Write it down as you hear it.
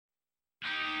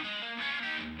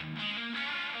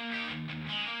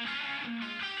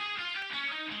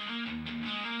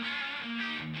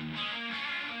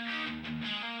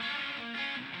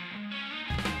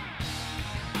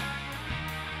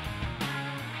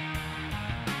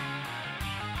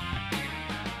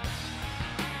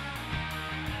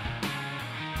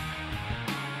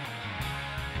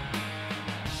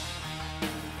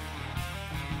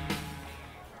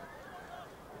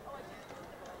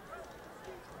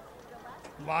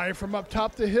Live from up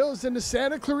top the hills in the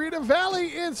Santa Clarita Valley,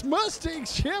 it's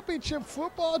Mustangs Championship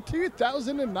Football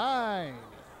 2009.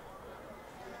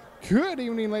 Good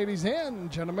evening, ladies and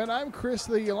gentlemen. I'm Chris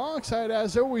Lee, alongside,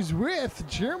 as always, with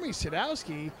Jeremy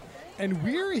Sadowski, and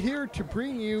we're here to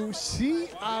bring you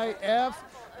CIF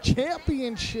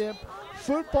Championship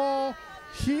Football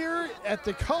here at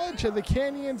the College of the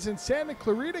Canyons in Santa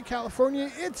Clarita,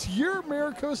 California. It's your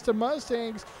Maricosta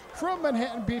Mustangs from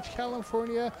Manhattan Beach,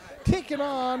 California, taking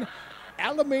on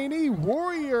Alamany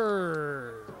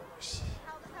Warriors.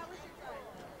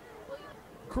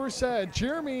 Of course,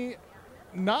 Jeremy,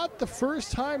 not the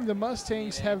first time the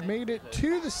Mustangs have made it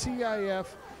to the CIF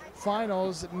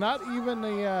finals, not even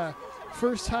the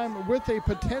first time with a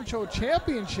potential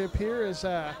championship here, as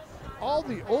all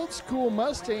the old school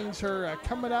Mustangs are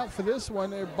coming out for this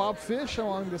one. Bob Fish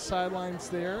along the sidelines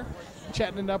there,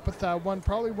 chatting it up with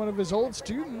probably one of his old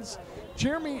students.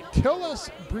 Jeremy, tell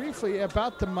us briefly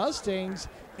about the Mustangs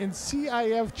in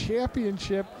CIF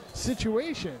championship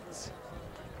situations.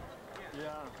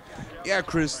 Yeah,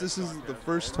 Chris, this is the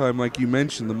first time, like you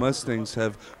mentioned, the Mustangs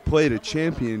have played a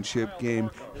championship game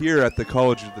here at the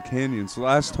College of the Canyons.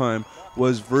 Last time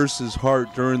was versus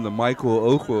Hart during the Michael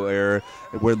Oklo era,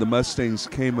 where the Mustangs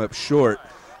came up short.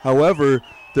 However,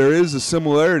 there is a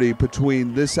similarity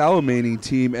between this Alamany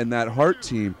team and that Hart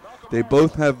team. They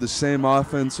both have the same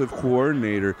offensive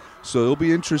coordinator, so it'll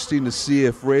be interesting to see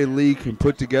if Ray Lee can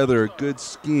put together a good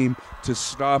scheme to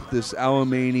stop this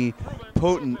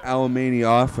potent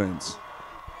Alamany offense.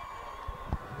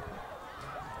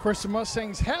 Of course, the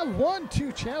Mustangs have won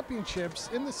 2 championships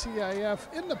in the CIF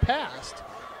in the past,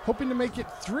 hoping to make it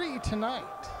 3 tonight.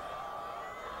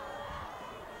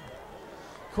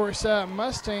 Of course,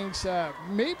 Mustangs,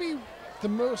 maybe the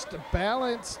most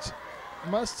balanced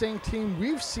Mustang team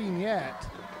we've seen yet,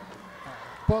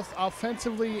 both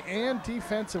offensively and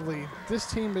defensively.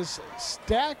 This team is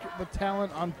stacked with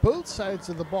talent on both sides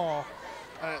of the ball.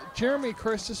 Jeremy, of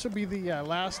course, this will be the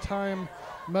last time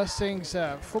Mustangs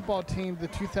football team, the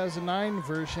 2009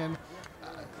 version,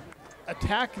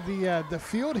 attack the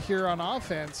field here on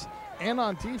offense and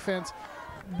on defense.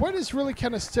 What has really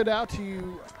kind of stood out to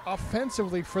you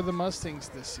offensively for the Mustangs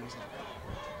this season?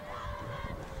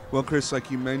 Well, Chris, like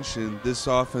you mentioned, this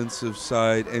offensive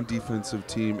side and defensive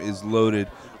team is loaded.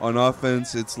 On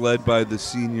offense, it's led by the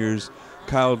seniors,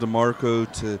 Kyle DeMarco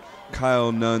to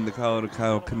Kyle Nunn, the Kyle to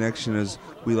Kyle connection, as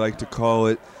we like to call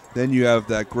it. Then you have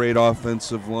that great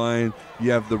offensive line.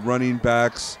 You have the running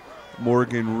backs,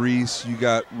 Morgan Reese. You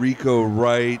got Rico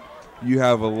Wright. You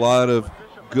have a lot of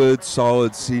good,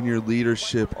 solid senior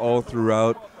leadership all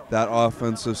throughout that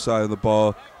offensive side of the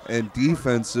ball. And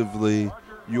defensively,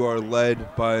 you are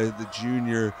led by the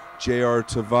junior J.R.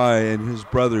 Tavai and his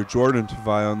brother Jordan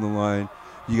Tavai on the line.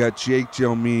 You got Jake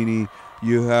Gelmini.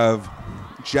 You have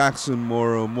Jackson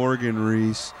Morrow, Morgan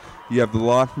Reese. You have the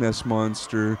Loch Ness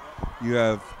Monster. You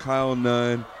have Kyle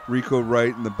Nunn, Rico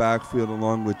Wright in the backfield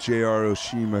along with J.R.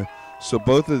 Oshima. So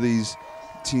both of these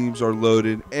teams are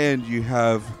loaded, and you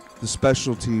have the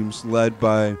special teams led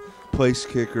by place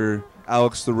kicker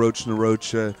Alex the Roach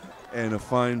Narocha and a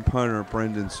fine punter,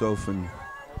 Brendan Sofin.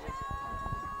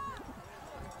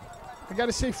 I got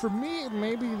to say, for me,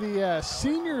 maybe the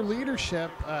senior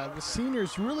leadership, the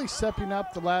seniors really stepping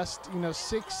up the last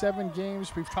 6-7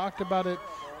 games. We've talked about it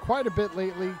quite a bit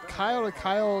lately. Kyle to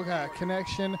Kyle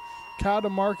connection. Kyle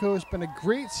DeMarco has been a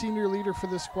great senior leader for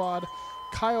the squad.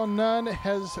 Kyle Nunn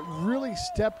has really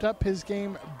stepped up his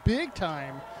game big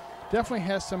time. Definitely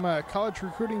has some college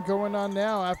recruiting going on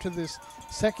now after this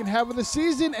second half of the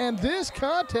season, and this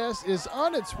contest is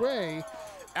on its way.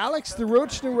 Alex the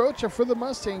Roach Narocha for the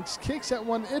Mustangs kicks that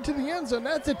one into the end zone.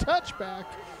 That's a touchback.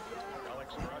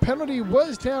 Penalty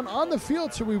was down on the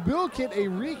field, so we will get a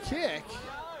re-kick.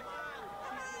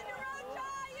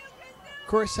 Of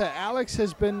course, Alex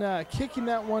has been kicking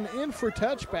that one in for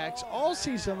touchbacks all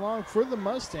season long for the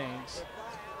Mustangs.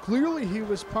 Clearly he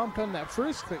was pumped on that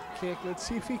first kick. Let's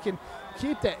see if he can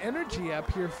keep that energy up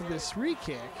here for this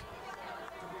re-kick.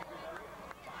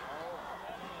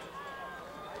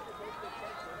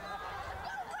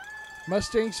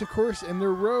 Mustangs, of course, in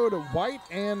their road white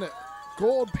and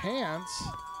gold pants.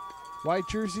 white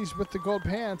jerseys with the gold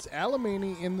pants.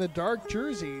 Alamany in the dark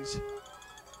jerseys.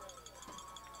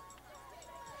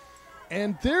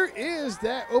 And there is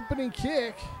that opening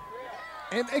kick.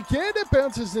 And again, it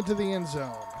bounces into the end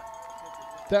zone.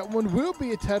 That one will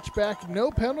be a touchback. No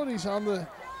penalties on the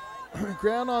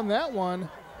ground on that one.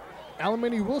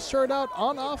 Alamany will start out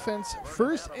on offense,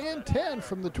 1st and 10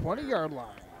 from the 20-yard line.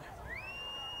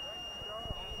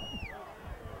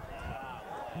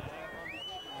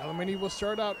 Alamany will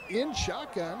start out in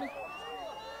shotgun.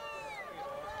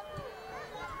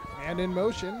 And in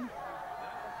motion.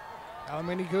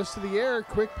 Alamany goes to the air.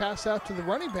 Quick pass out to the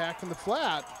running back in the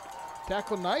flat.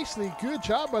 Tackle nicely. Good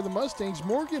job by the Mustangs.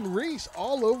 Morgan Reese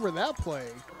all over that play.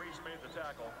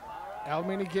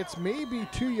 Alamany gets maybe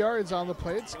 2 yards on the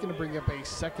play. It's going to bring up a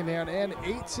 2nd down and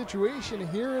 8 situation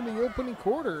here in the opening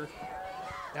quarter.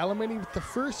 Alamany with the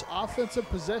first offensive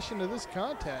possession of this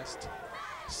contest.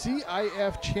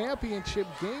 CIF championship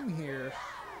game here.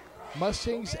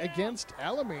 Mustangs against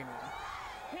Alamany.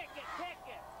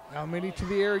 Alamany to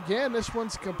the air again. This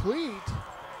one's complete.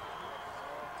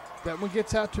 That one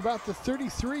gets out to about the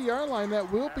 33-yard line.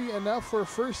 That will be enough for a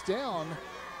 1st down.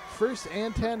 1st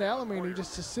and 10 Alamany.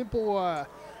 Just a simple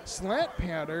slant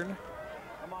pattern.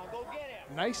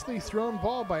 Nicely thrown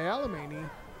ball by Alamany.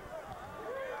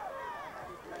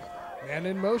 Man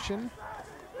in motion.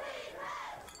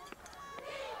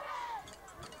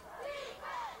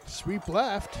 Sweep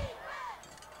left.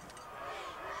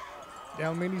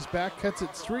 Alamany's back, cuts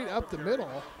it straight up the middle.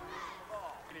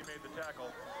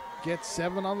 Gets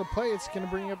 7 on the play. It's going to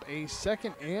bring up a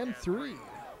 2nd and 3.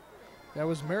 That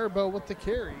was Maribel with the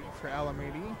carry for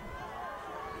Alamany.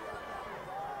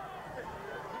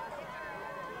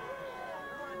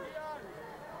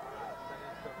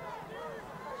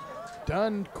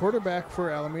 Dunn, quarterback for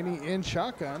Alamany, in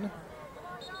shotgun.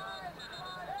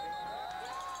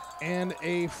 And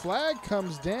a flag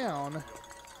comes down.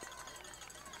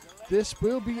 This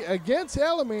will be against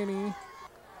Alamany.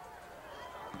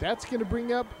 That's going to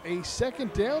bring up a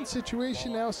 2nd down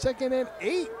situation now, 2nd and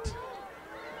 8.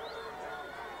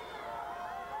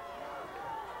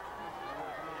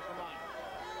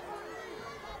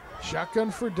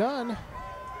 Shotgun for Dunn.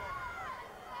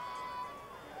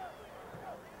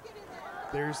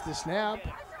 There's the snap.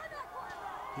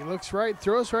 He looks right,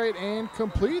 throws right, and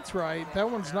completes right. That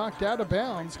one's knocked out of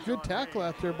bounds. Good tackle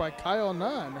out there by Kyle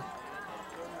Nunn.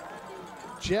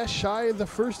 Just shy of the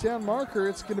 1st down marker.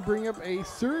 It's going to bring up a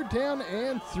 3rd down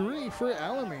and 3 for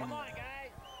Alamany.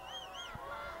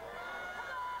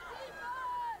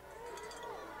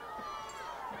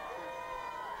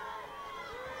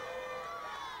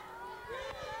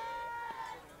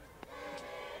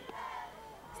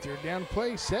 Third down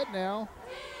play set now.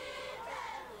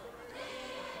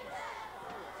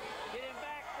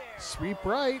 Sweep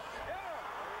right.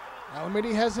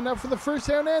 Alamany has enough for the 1st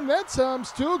down, and that's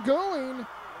still going.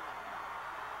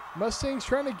 Mustangs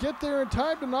trying to get there in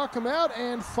time to knock them out,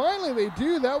 and finally they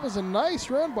do. That was a nice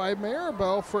run by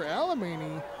Maribel for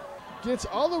Alamany. Gets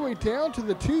all the way down to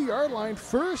the 2-yard line.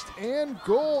 1st and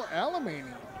goal,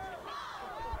 Alamany.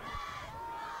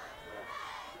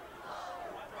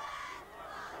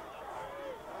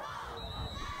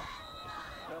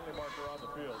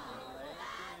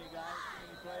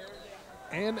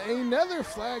 And another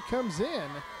flag comes in.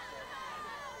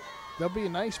 There'll be a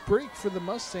nice break for the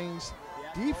Mustangs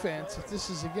defense if this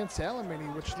is against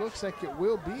Alamany, which looks like it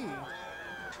will be.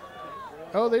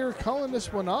 Oh, they were calling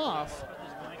this one off.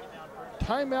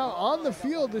 Timeout on the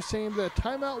field. They're saying the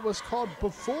timeout was called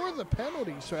before the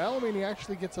penalty, so Alamany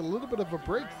actually gets a little bit of a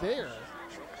break there.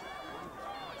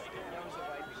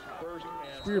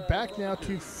 We're back now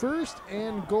to 1st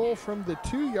and goal from the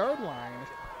 2-yard line.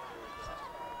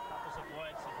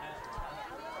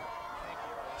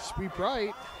 Sweep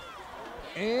right.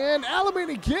 And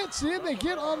Alamany gets in. They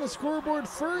get on the scoreboard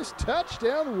first.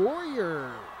 Touchdown,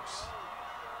 Warriors.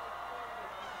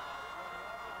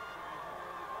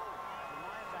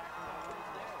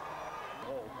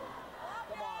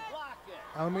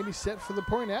 Alamany set for the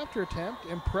point after attempt.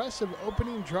 Impressive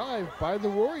opening drive by the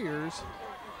Warriors.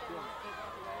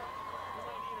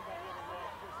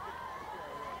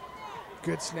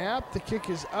 Good snap. The kick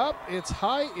is up. It's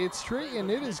high. It's straight, and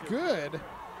it is good.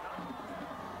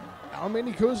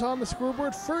 Alamany goes on the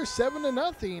scoreboard first,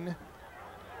 7-0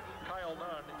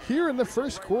 here in the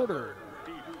 1st quarter.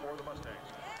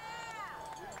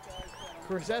 Of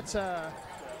course, that's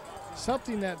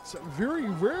something that's very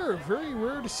rare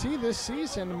to see this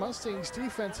season. The Mustangs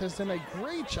defense has done a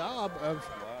great job of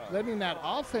letting that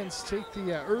offense take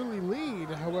the early lead.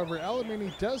 However,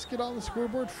 Alamany does get on the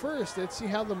scoreboard first. Let's see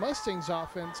how the Mustangs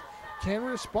offense can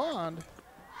respond.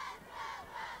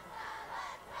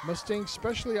 Mustangs,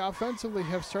 especially offensively,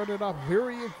 have started off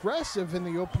very aggressive in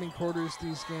the opening quarters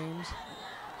these games.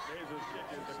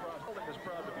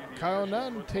 Kyle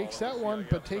Nunn takes that one,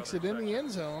 but takes it in the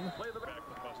end zone.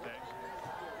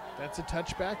 That's a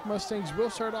touchback. Mustangs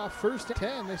will start off first and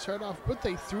 10. They start off with a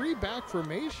 3-back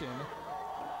formation.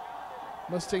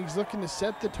 Mustangs looking to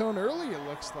set the tone early, it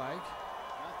looks like.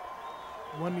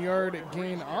 1 yard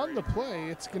gain on the play.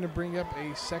 It's going to bring up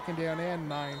a 2nd down and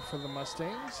 9 for the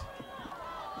Mustangs.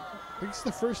 I think it's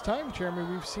the first time, Jeremy,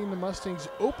 we've seen the Mustangs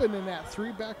open in that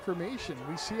 3-back formation.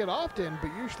 We see it often,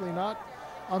 but usually not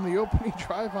on the opening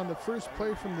drive on the first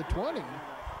play from the 20.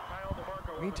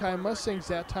 Meantime, Mustangs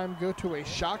that time go to a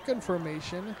shotgun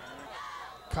formation.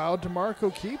 Kyle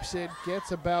DeMarco keeps it,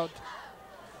 gets about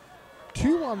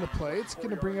 2 on the play. It's going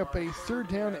to bring up a 3rd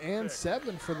down and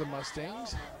 7 for the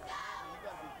Mustangs.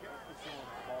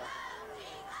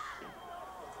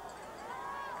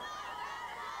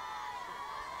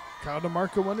 Kyle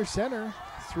DeMarco under center,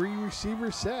 3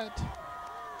 receivers set.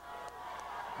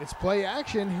 It's play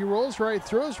action. He rolls right,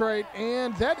 throws right,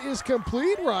 and that is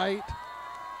complete right.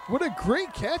 What a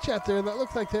great catch out there. That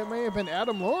looked like that may have been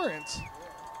Adam Lawrence.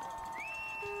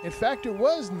 In fact, it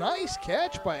was nice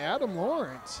catch by Adam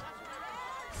Lawrence.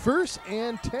 1st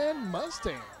and 10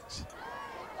 Mustangs.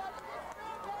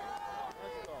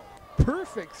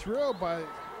 Perfect throw by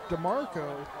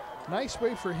DeMarco. Nice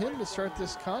way for him to start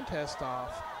this contest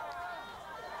off.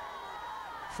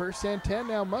 1st and 10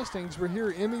 now Mustangs. We're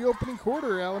here in the opening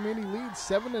quarter. Alamany leads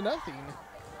 7-0.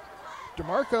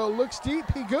 DeMarco looks deep.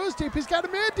 He goes deep. He's got a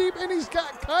man deep, and he's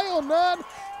got Kyle Nunn.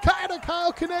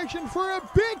 Kyle connection for a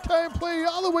big-time play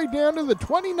all the way down to the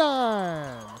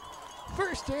 29.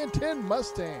 1st and 10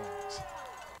 Mustangs.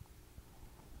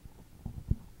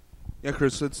 Yeah,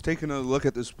 Chris, let's take another look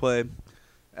at this play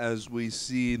as we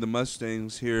see the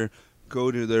Mustangs here go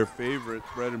to their favorite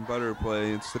bread and butter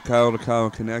play. It's the Kyle-to-Kyle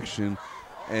connection.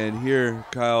 And here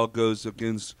Kyle goes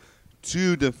against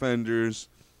 2 defenders,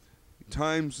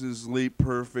 times his leap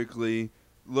perfectly.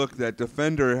 Look, that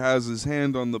defender has his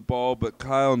hand on the ball, but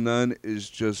Kyle Nunn is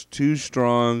just too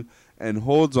strong and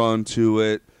holds on to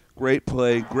it. Great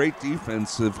play, great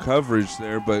defensive coverage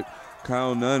there, but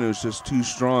Kyle Nunn is just too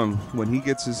strong. When he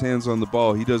gets his hands on the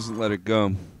ball, he doesn't let it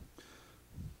go.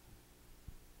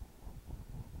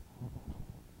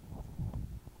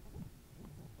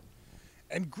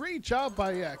 And great job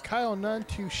by Kyle Nunn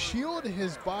to shield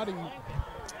his body,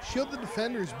 shield the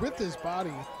defenders with his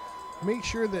body, make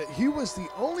sure that he was the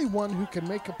only one who can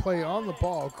make a play on the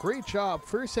ball. Great job.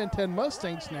 1st and 10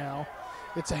 Mustangs now.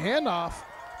 It's a handoff.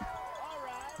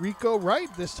 Rico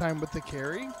Wright this time with the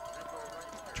carry.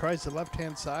 Tries the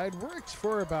left-hand side, works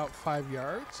for about 5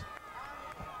 yards.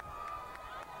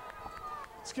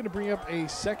 It's going to bring up a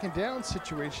 2nd down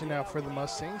situation now for the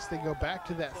Mustangs. They go back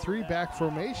to that 3-back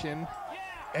formation.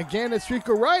 Again, it's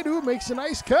Rico Wright who makes a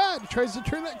nice cut. Tries to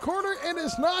turn that corner and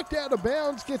is knocked out of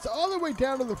bounds. Gets all the way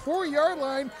down to the 4-yard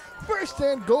line.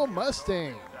 1st and goal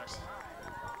Mustangs.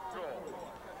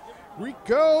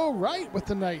 Rico Wright with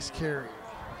a nice carry.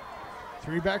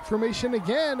 3-back formation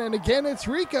again, and again it's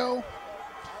Rico.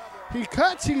 He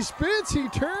cuts, he spins, he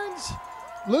turns.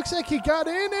 Looks like he got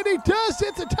in, and he does.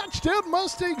 It's a touchdown,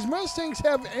 Mustangs. Mustangs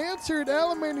have answered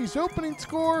Alamany's opening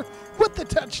score with the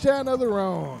touchdown of their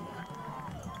own.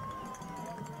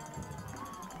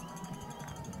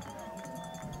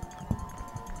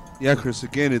 Yeah, Chris,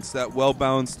 again, it's that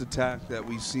well-balanced attack that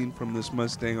we've seen from this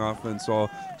Mustang offense all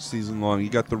season long. You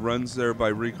got the runs there by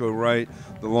Rico Wright,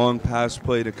 the long pass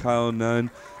play to Kyle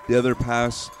Nunn, the other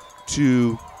pass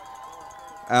to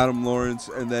Adam Lawrence,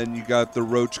 and then you got the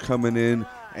Roach coming in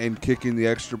and kicking the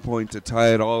extra point to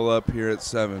tie it all up here at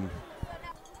 7.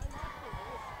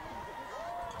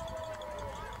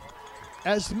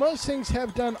 As the Mustangs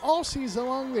have done all season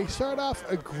long, they start off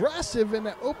aggressive in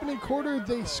the opening quarter.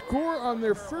 They score on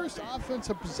their first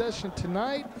offensive possession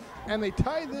tonight, and they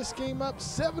tie this game up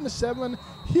 7-7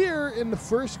 here in the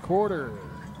first quarter.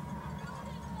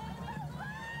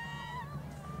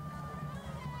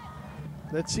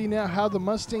 Let's see now how the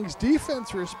Mustangs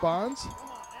defense responds.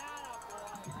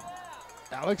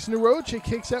 Alex Narocha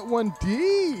kicks that one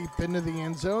deep into the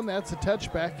end zone. That's a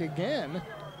touchback again.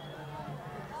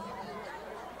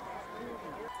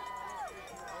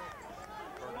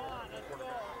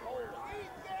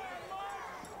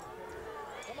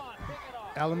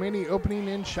 Alamany opening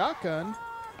in shotgun.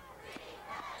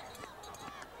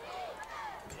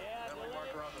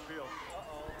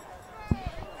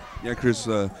 Yeah, Chris,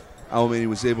 Alamany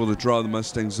was able to draw the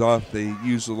Mustangs off. They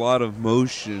used a lot of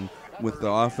motion with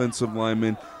the offensive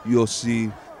linemen. You'll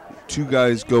see 2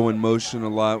 guys go in motion a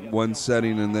lot, one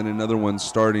setting and then another one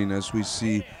starting, as we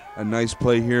see A nice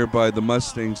play here by the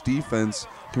Mustangs defense,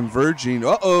 converging.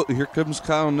 Uh-oh, here comes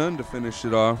Kyle Nunn to finish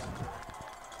it off.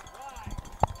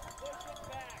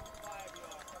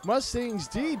 Mustangs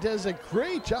D does a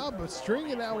great job of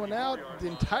stringing that one out. The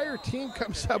entire team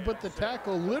comes up with the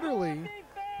tackle, literally.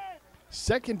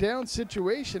 Second down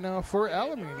situation now for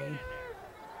Alamany.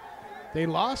 They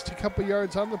lost a couple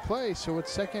yards on the play, so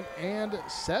it's 2nd and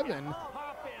 7.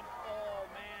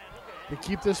 They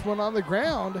keep this one on the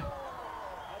ground.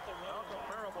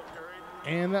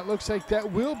 And that looks like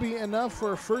that will be enough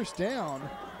for a first down.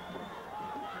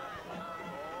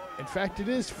 In fact, it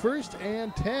is 1st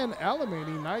and 10.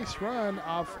 Alamany, nice run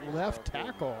off left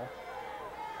tackle.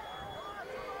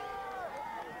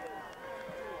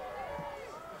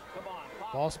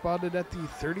 Ball spotted at the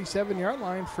 37-yard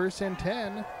line, 1st and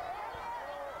 10.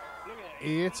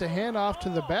 It's a handoff to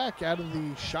the back out of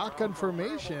the shotgun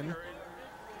formation.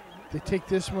 They take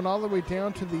this one all the way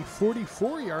down to the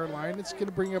 44-yard line. It's going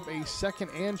to bring up a 2nd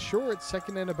and short,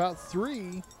 2nd and about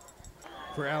 3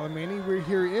 for Alamany. We're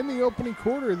here in the opening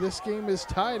quarter. This game is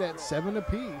tied at 7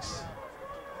 apiece.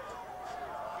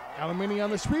 Alamany on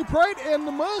the sweep right, and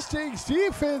the Mustangs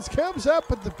defense comes up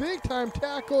with the big-time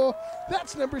tackle.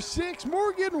 That's number 6,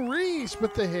 Morgan Reese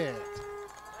with the hit.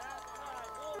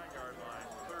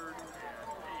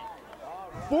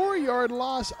 4-yard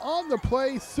loss on the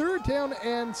play, 3rd down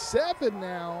and 7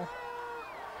 now.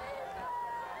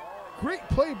 Great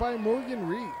play by Morgan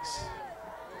Reese.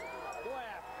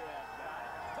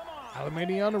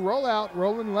 Alamany on a rollout,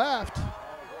 rolling left.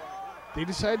 They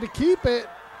decide to keep it.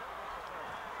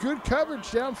 Good coverage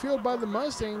downfield by the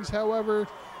Mustangs. However,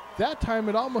 that time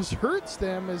it almost hurts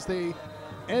them as they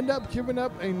end up giving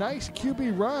up a nice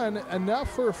QB run,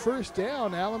 enough for a first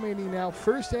down. Alamany now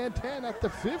 1st and 10 at the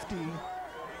 50.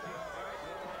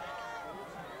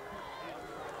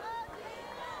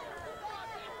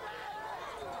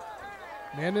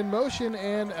 Man in motion,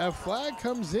 and a flag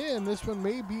comes in. This one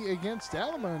may be against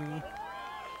Alamany.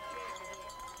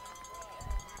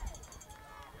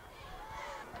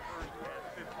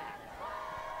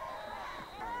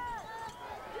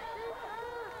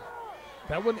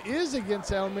 That one is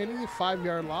against Alamany,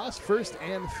 5-yard loss, 1st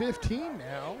and 15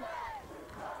 now.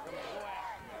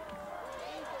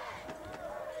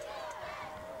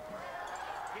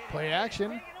 Play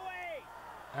action.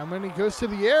 Alamany goes to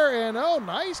the air, and oh,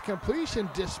 nice completion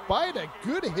despite a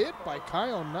good hit by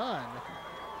Kyle Nunn.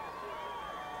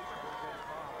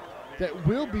 That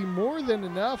will be more than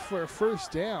enough for a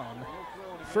first down.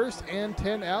 1st and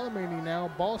 10 Alamany now.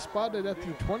 Ball spotted at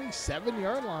the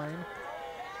 27-yard line.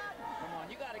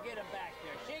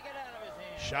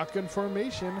 Shotgun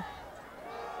formation.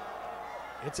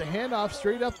 It's a handoff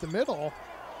straight up the middle.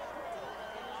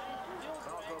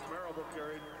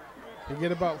 They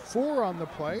get about 4 on the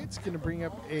play. It's going to bring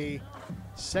up a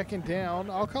 2nd down.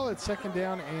 I'll call it 2nd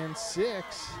down and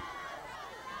 6.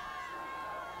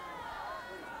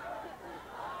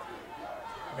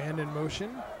 Man in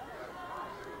motion.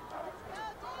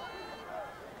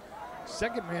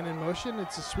 Second man in motion.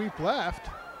 It's a sweep left.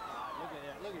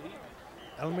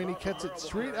 Alamany cuts it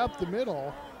straight up the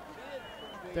middle.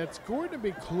 That's going to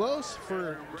be close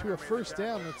to a first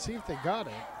down. Let's see if they got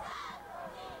it.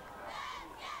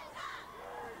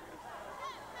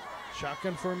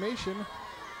 Shotgun formation.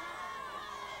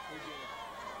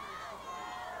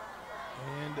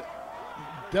 And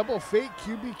double fake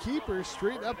QB keeper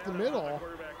straight up the middle.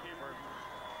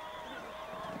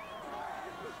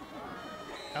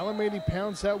 Alamany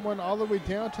pounds that one all the way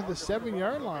down to the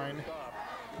 7-yard line.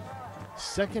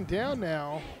 2nd down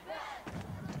now.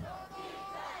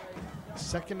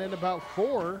 2nd and about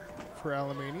 4 for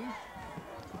Alamany.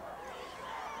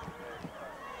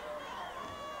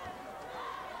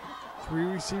 Three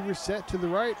receivers set to the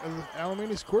right of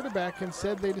Alamany's quarterback.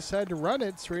 Instead, they decide to run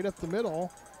it straight up the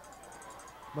middle.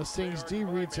 Mustangs D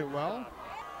reads it well.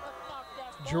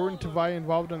 Jordan Tavai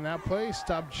involved in that play.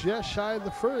 Stopped just shy of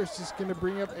the first. It's going to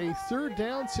bring up a 3rd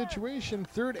down situation.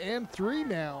 3rd and 3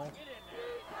 now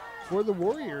for the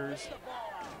Warriors.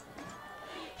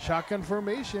 Shotgun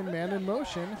formation, man in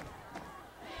motion.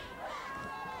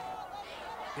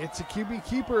 It's a QB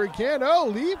keeper again. Oh,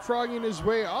 leapfrogging his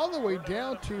way all the way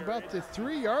down to about the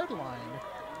 3-yard line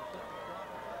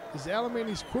is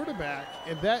Alamany's quarterback,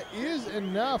 and that is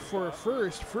enough for a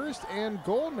first and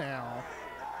goal now.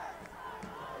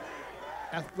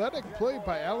 Athletic play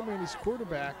by Alamany's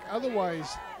quarterback.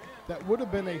 Otherwise, that would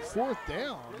have been a 4th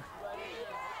down.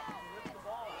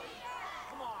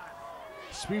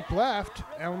 Sweep left.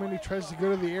 Alamany tries to go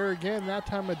to the air again. That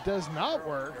time it does not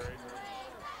work.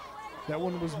 That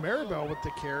one was Maribel with the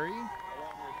carry.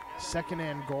 2nd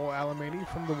and goal, Alamany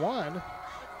from the 1.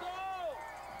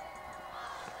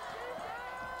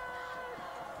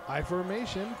 High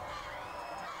formation.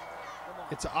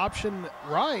 It's option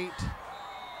right.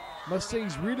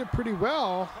 Mustangs read it pretty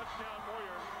well.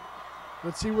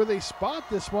 Let's see where they spot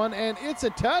this one, and it's a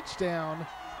touchdown.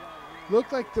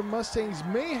 Looked like the Mustangs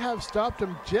may have stopped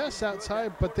him just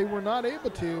outside, but they were not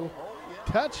able to.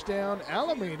 Touchdown,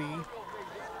 Alamany.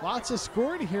 Lots of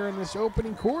scoring here in this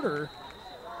opening quarter.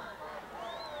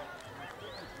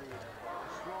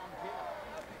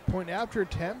 Point after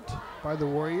attempt by the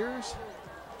Warriors.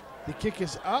 The kick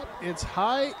is up, it's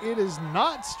high, it is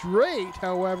not straight,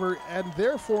 however, and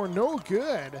therefore no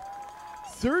good.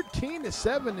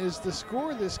 13-7 is the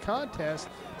score of this contest.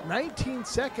 19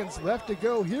 seconds left to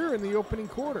go here in the opening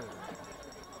quarter.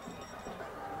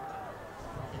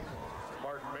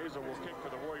 Martin Meza will kick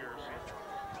for the Warriors.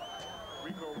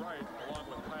 Rico Wright, along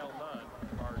with Kyle Nunn,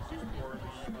 are due for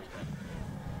the Mustangs.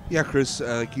 Yeah, Chris,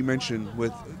 like you mentioned,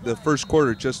 with the first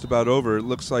quarter just about over, it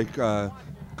looks like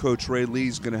Coach Ray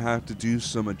Lee's going to have to do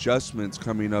some adjustments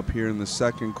coming up here in the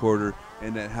second quarter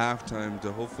and at halftime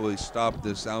to hopefully stop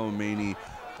this Alamany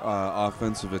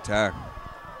offensive attack.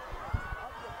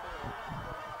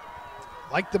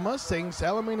 Like the Mustangs,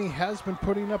 Alamany has been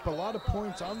putting up a lot of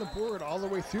points on the board all the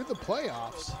way through the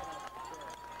playoffs.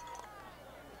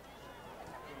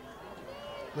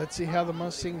 Let's see how the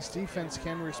Mustangs defense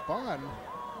can respond.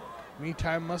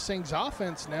 Meantime, Mustangs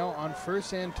offense now on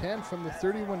 1st and 10 from the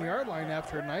 31-yard line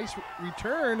after a nice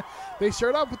return. They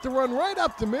start off with the run right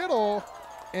up the middle,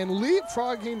 and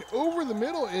leapfrogging over the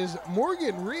middle is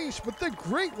Morgan Reese with the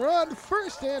great run.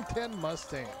 1st and 10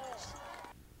 Mustangs.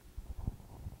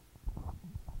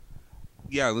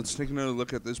 Yeah, let's take another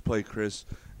look at this play, Chris.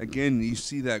 Again, you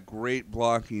see that great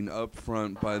blocking up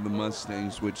front by the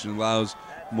Mustangs, which allows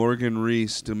Morgan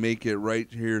Reese to make it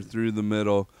right here through the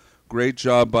middle. Great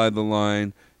job by the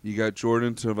line. You got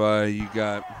Jordan Tavai, you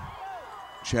got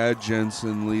Chad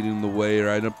Jensen leading the way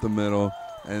right up the middle,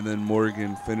 and then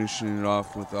Morgan finishing it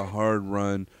off with a hard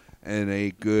run and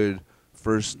a good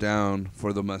first down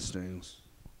for the Mustangs.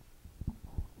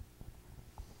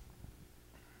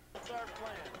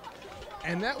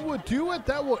 And that will do it.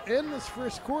 That will end this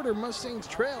first quarter. Mustangs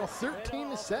trail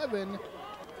 13-7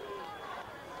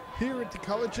 here at the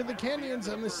College of the Canyons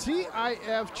on the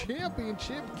CIF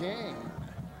Championship game.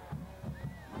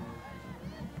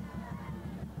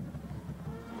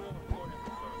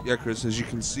 Yeah, Chris, as you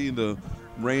can see the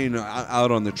rain out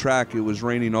on the track, it was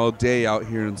raining all day out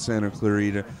here in Santa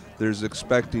Clarita. There's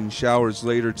expecting showers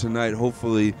later tonight.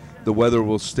 Hopefully the weather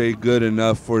will stay good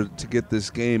enough to get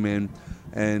this game in,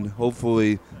 and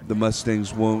hopefully the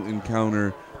Mustangs won't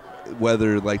encounter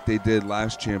weather like they did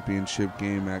last championship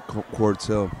game at Quartz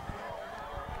Hill.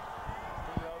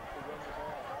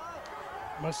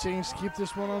 Mustangs keep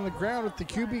this one on the ground with the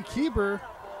QB keeper.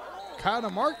 Kyle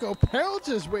DeMarco pounds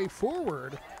his way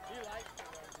forward.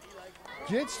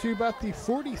 Gets to about the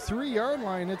 43-yard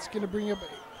line. It's going to bring up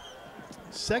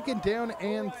 2nd down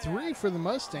and 3 for the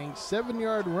Mustangs.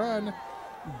 7-yard run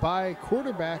by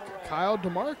quarterback Kyle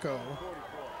DeMarco.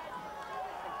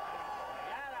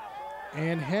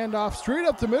 And handoff straight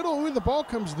up the middle. Ooh, the ball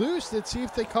comes loose. Let's see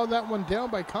if they call that one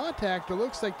down by contact. It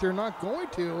looks like they're not going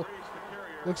to.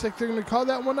 Looks like they're going to call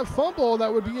that one a fumble.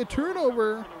 That would be a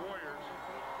turnover.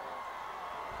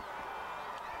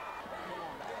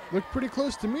 Looked pretty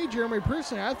close to me, Jeremy.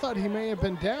 Personally, I thought he may have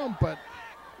been down, but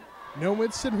no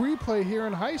instant replay here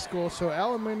in high school, so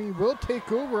Alamany will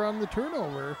take over on the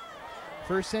turnover.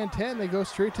 1st and 10, they go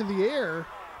straight to the air.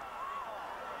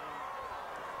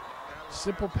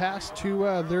 Simple pass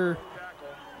to their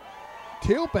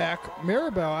tailback,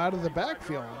 Maribel, out of the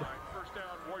backfield.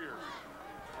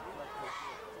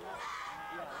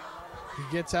 He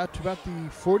gets out to about the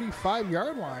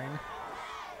 45-yard line.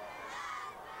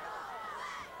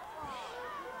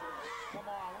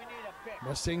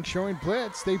 Mustangs showing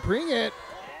blitz. They bring it,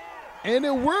 and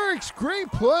it works. Great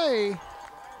play.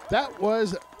 That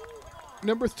was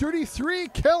number 33,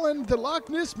 Kellen, the Loch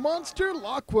Ness Monster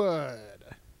Lockwood.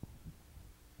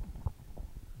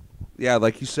 Yeah,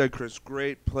 like you said, Chris,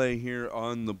 great play here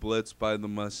on the blitz by the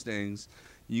Mustangs.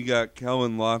 You got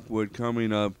Kellen Lockwood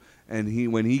coming up,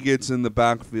 and when he gets in the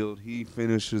backfield, he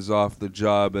finishes off the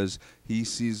job as he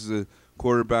sees the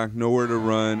quarterback nowhere to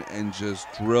run and just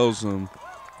drills him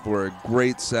for a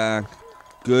great sack.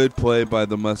 Good play by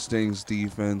the Mustangs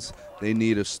defense. They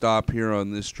need a stop here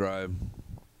on this drive.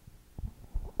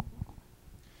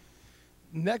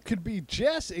 And that could be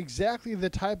just exactly the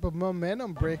type of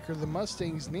momentum breaker the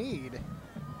Mustangs need.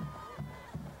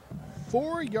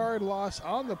 4-yard loss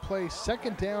on the play,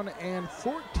 2nd down and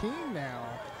 14 now.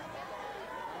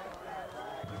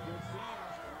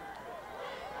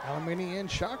 Alamany in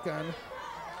shotgun.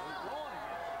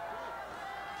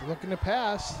 Looking to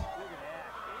pass.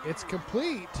 It's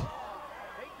complete.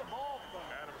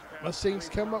 Mustangs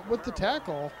come up with the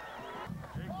tackle.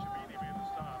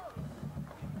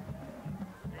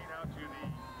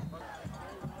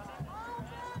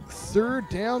 Third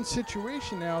down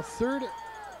situation now. 3rd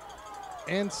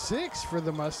and 6 for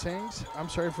the Mustangs. I'm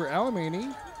sorry, for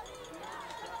Alamany.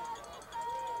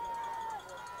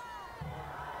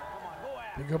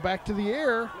 They go back to the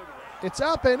air. It's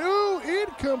up and ooh,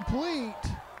 incomplete.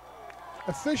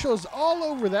 Officials all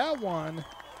over that one.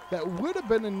 That would have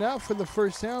been enough for the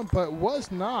first down, but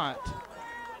was not.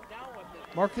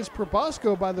 Marcus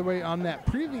Probosco, by the way, on that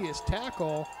previous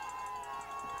tackle,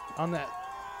 on that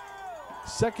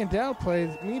second down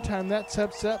play. Meantime, that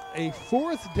sets up a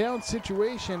 4th down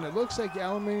situation. It looks like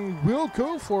Alamany will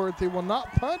go for it. They will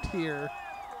not punt here.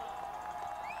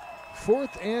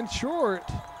 4th and short.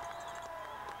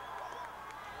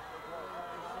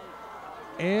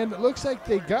 And it looks like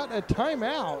they got a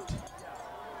timeout.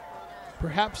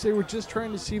 Perhaps they were just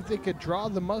trying to see if they could draw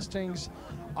the Mustangs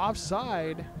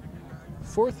offside.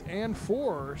 4th and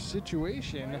 4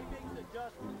 situation.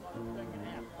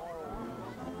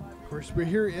 Of course, we're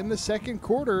here in the second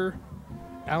quarter.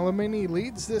 Alamany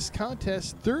leads this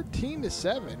contest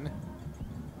 13-7.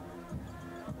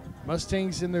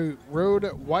 Mustangs in the road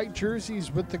white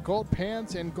jerseys with the gold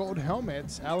pants and gold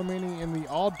helmets. Alamany in the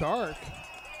all dark.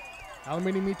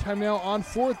 Alamany meantime now on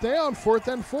 4th down, 4th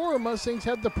and 4. Mustangs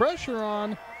have the pressure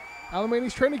on.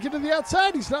 Alamany's trying to get to the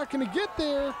outside. He's not going to get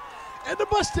there. And the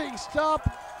Mustangs stop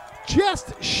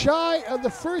just shy of the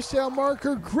first down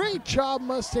marker. Great job,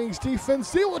 Mustangs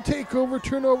defense. They will take over,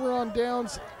 turnover on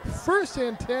downs. 1st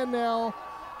and 10 now.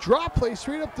 Drop play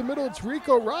straight up the middle. It's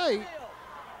Rico Wright.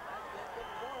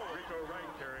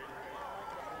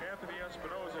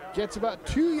 Gets about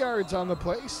 2 yards on the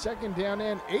play. 2nd down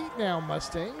and 8 now,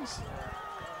 Mustangs.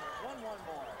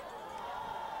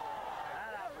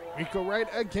 Rico Wright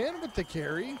again with the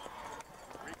carry.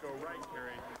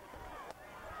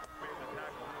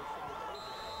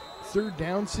 Third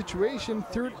down situation,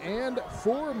 3rd and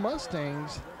 4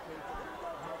 Mustangs.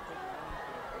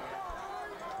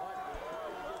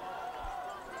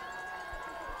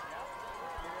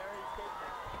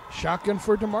 Shotgun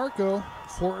for DeMarco.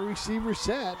 4 receiver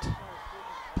set.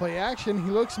 Play action.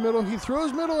 He looks middle. He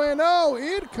throws middle and oh,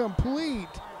 incomplete.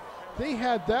 They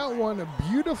had that one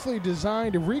beautifully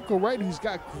designed. Rico Wright, who's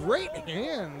got great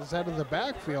hands out of the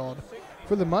backfield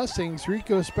for the Mustangs.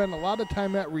 Rico spent a lot of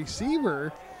time at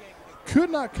receiver. Could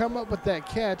not come up with that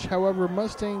catch. However,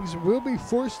 Mustangs will be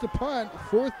forced to punt.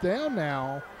 4th down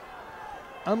now.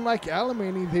 Unlike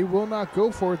Alamany, they will not go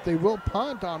for it. They will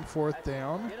punt on 4th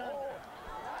down.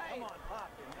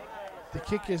 The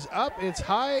kick is up, it's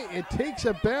high, it takes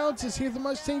a bounce to see if the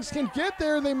Mustangs can get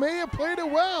there. They may have played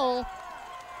it well.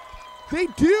 They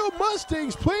do.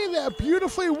 Mustangs play that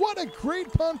beautifully. What a great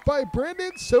punt by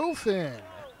Brendan Sofin.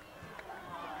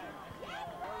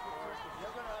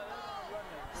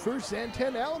 1st and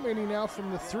 10 Alamany now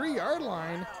from the 3-yard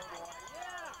line.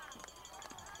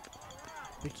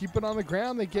 They keep it on the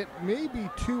ground. They get maybe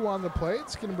 2 on the play.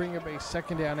 It's going to bring up a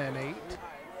 2nd down and 8.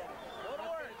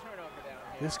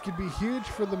 This could be huge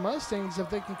for the Mustangs if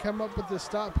they can come up with the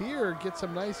stop here, get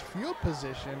some nice field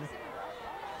position.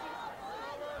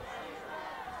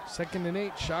 2nd and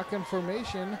 8, shotgun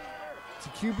formation. It's a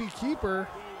QB keeper.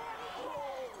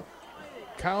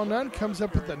 Kyle Nunn comes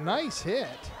up with a nice hit.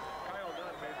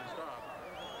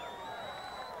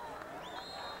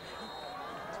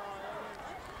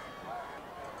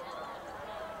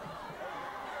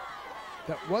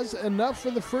 That was enough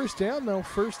for the first down, though.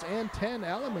 1st and 10,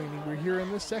 Alamany. We're here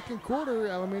in the second quarter.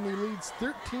 Alamany leads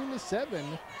 13-7.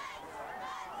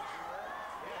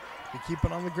 They keep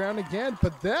it on the ground again,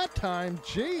 but that time,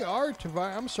 Jordan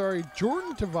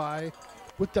Tavai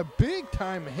with the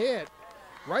big-time hit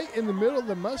right in the middle of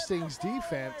the Mustangs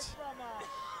defense.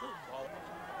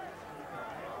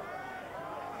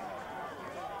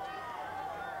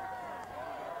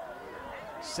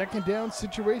 Second down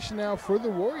situation now for the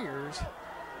Warriors.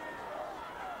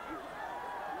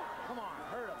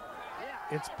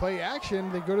 It's play action.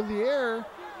 They go to the air.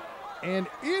 And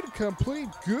incomplete.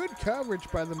 Good coverage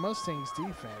by the Mustangs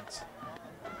defense.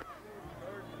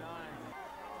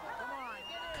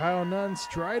 Kyle Nunn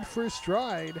stride for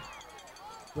stride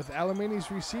with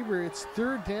Alamany's receiver. It's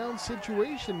 3rd down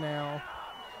situation now.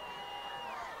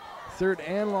 3rd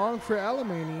and long for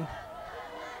Alamany.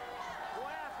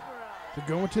 They're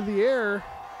going to the air.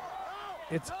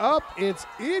 It's up. It's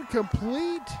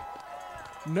incomplete.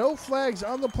 No flags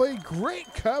on the play.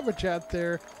 Great coverage out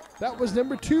there. That was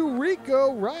number 2,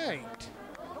 Rico Wright.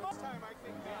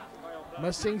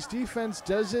 Mustangs defense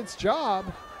does its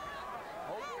job.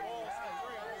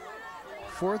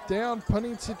 4th down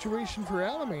punting situation for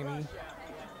Alamany.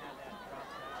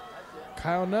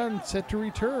 Kyle Nunn set to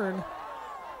return.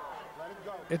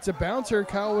 It's a bouncer.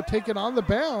 Kyle will take it on the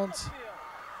bounce.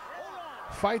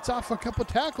 Fights off a couple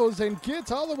tackles and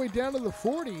gets all the way down to the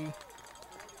 40.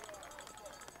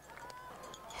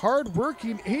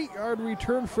 Hard-working 8-yard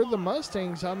return for the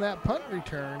Mustangs on that punt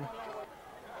return.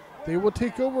 They will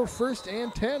take over 1st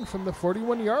and 10 from the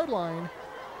 41-yard line.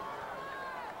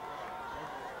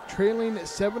 Trailing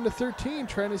 7-13,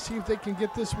 trying to see if they can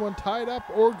get this one tied up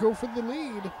or go for the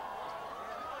lead.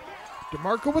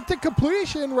 DeMarco with the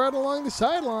completion right along the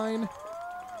sideline.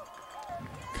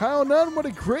 Kyle Nunn, what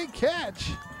a great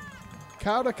catch.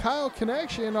 Kyle to Kyle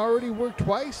connection already worked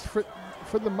twice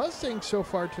for the Mustangs so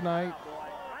far tonight.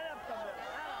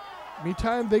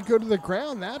 Meantime, they go to the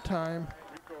ground that time.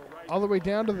 All the way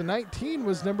down to the 19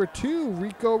 was number 2,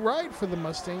 Rico Wright for the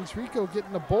Mustangs. Rico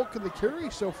getting the bulk of the carry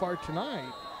so far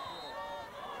tonight.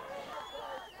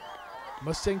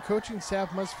 Mustang coaching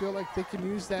staff must feel like they can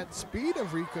use that speed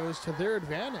of Rico's to their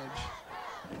advantage.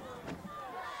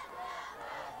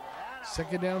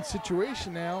 2nd down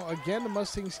situation now. Again, the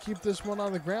Mustangs keep this one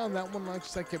on the ground. That one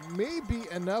looks like it may be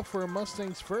enough for a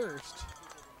Mustangs first.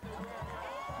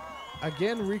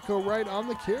 Again, Rico Wright on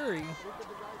the carry.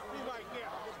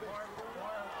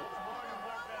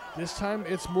 This time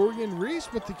it's Morgan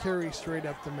Reese with the carry straight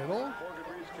up the middle.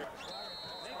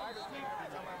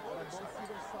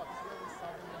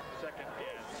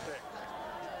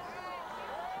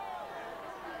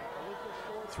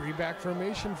 3-back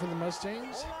formation for the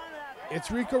Mustangs.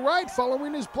 It's Rico Wright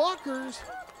following his blockers.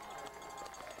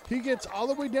 He gets all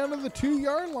the way down to the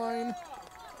 2-yard line.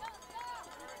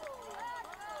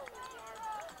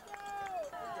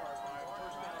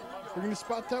 We're going to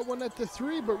spot that one at the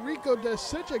 3, but Rico does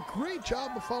such a great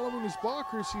job of following his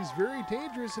blockers. He's very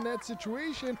dangerous in that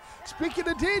situation. Speaking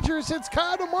of dangerous, it's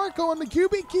Kyle DeMarco on the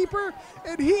QB keeper,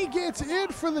 and he gets in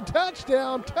for the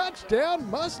touchdown. Touchdown,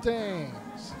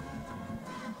 Mustangs.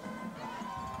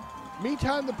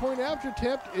 Meantime, the point after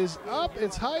attempt is up,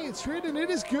 it's high, it's straight, and it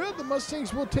is good. The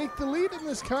Mustangs will take the lead in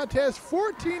this contest,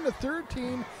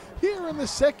 14-13, here in the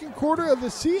 2nd quarter of the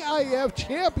CIF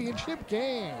championship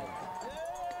game.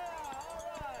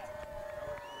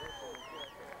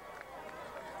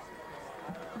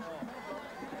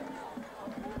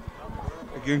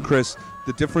 Again, Chris,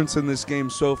 the difference in this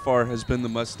game so far has been the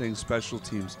Mustang special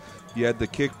teams. You had the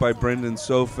kick by Brendan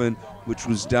Sofin, which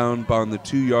was down on the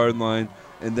 2-yard line,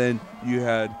 and then you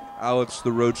had Alex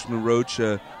the Roach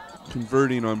Narocha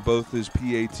converting on both his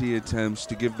PAT attempts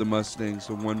to give the Mustangs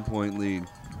a 1-point lead.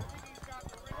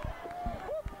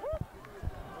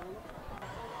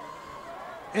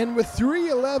 And with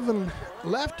 3:11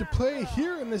 left to play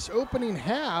here in this opening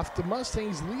half, the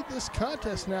Mustangs lead this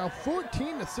contest now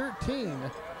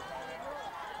 14-13.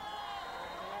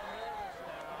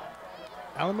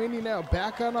 Alamany now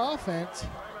back on offense.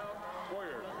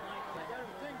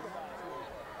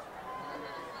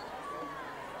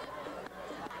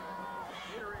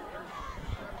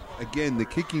 Again, the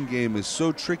kicking game is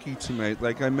so tricky tonight.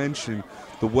 Like I mentioned,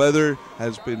 the weather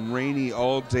has been rainy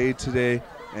all day today,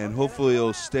 and hopefully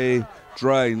it'll stay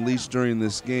dry at least during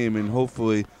this game, and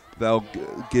hopefully that'll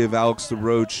give Alex the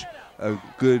Roach a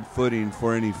good footing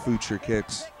for any future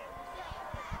kicks.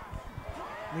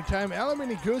 Meantime,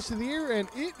 Alamany goes to the air, and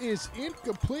it is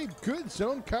incomplete. Good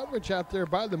zone coverage out there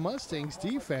by the Mustangs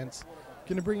defense.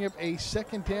 Going to bring up a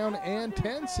 2nd down and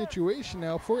 10 situation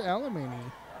now for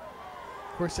Alamany.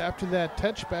 Of course, after that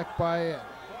touchback by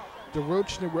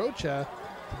DeRoche Narocha,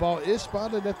 the ball is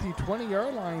spotted at the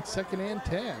 20-yard line, 2nd and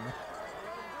 10.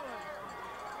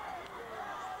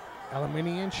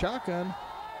 Alamany in shotgun.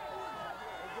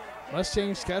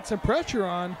 Mustangs got some pressure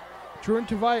on. Jordan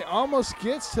Tavai almost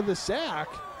gets to the sack.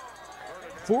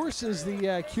 Forces the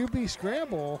QB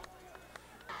scramble.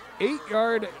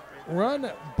 8-yard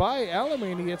run by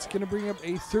Alamany. It's going to bring up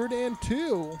a 3rd and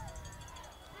 2.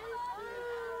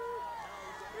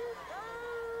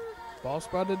 Ball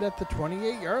spotted at the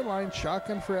 28-yard line.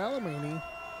 Shotgun for Alamany.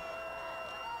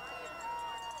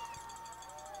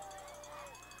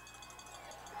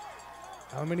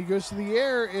 Alamany goes to the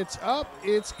air. It's up.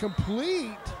 It's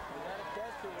complete,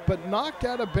 but knocked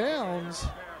out of bounds.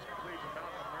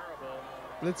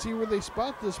 Let's see where they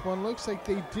spot this one. Looks like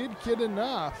they did get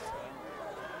enough.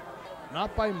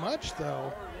 Not by much,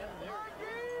 though.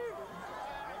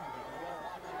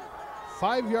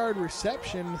 5-yard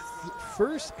reception,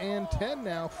 1st and 10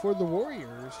 now for the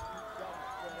Warriors.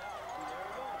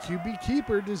 QB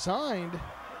keeper designed.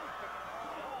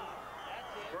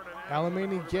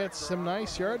 Alamany gets some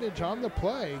nice yardage on the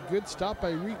play. Good stop by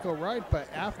Rico Wright, but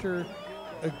after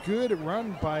a good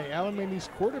run by Alamany's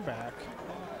quarterback.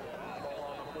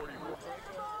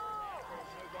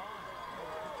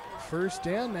 First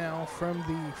down now from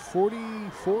the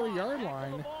 44-yard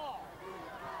line.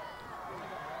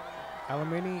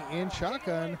 Alamany in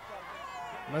shotgun.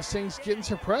 Mustangs getting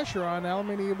some pressure on.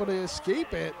 Alamany able to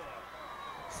escape it.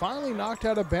 Finally knocked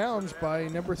out of bounds by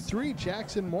number 3,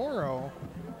 Jackson Morrow.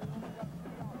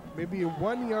 Maybe a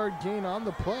 1-yard gain on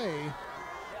the play.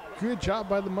 Good job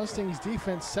by the Mustangs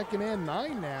defense. 2nd and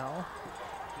 9 now.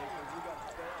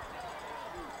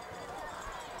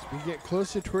 As we get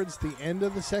closer towards the end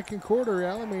of the second quarter,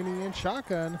 Alamany in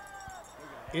shotgun.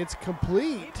 It's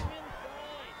complete.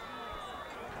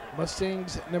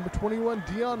 Mustangs number 21,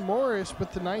 Dion Morris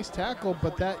with the nice tackle,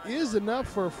 but that is enough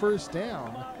for a first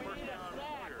down.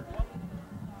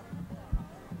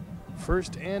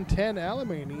 1st and 10,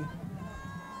 Alamany.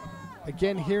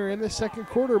 Again here in the second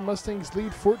quarter, Mustangs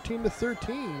lead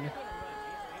 14-13.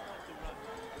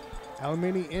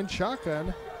 Alamany in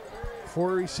shotgun.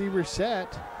 4 receivers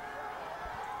set.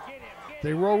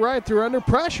 They roll right. They're under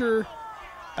pressure.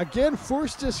 Again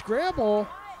forced to scramble.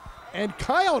 And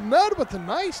Kyle Nudd with a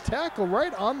nice tackle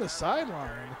right on the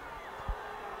sideline.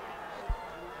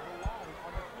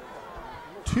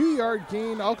 2-yard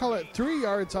gain. I'll call it 3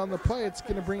 yards on the play. It's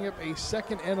going to bring up a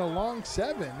 2nd and a long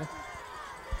 7.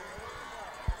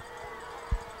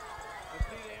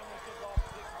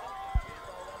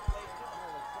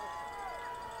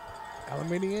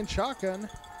 Alamany in shotgun.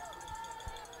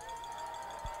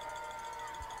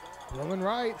 Rolling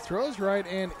right, throws right,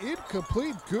 and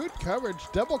incomplete. Good coverage,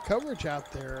 double coverage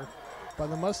out there by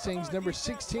the Mustangs. Number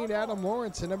 16, Adam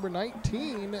Lawrence, and number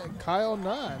 19, Kyle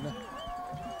Nunn.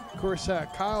 Of course,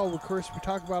 Kyle, we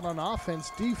talk about on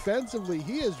offense. Defensively,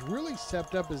 he has really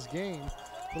stepped up his game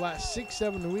the last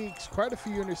 6-7 weeks. Quite a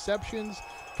few interceptions,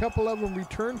 a couple of them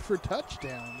returned for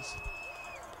touchdowns.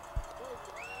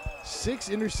 6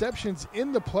 interceptions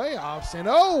in the playoffs, and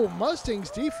oh, Mustangs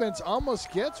defense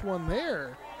almost gets one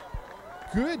there.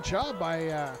 Good job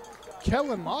by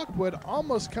Kellen Lockwood.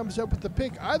 Almost comes up with the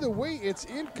pick. Either way, it's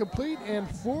incomplete, and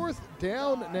 4th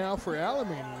down now for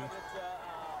Alamany.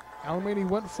 Alamany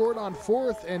went for it on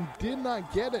 4th and did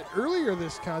not get it earlier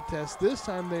this contest. This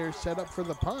time they are set up for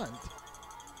the punt.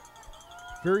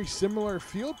 Very similar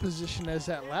field position as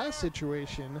that last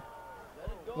situation.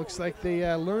 Looks like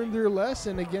they learned their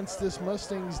lesson against this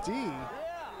Mustangs D.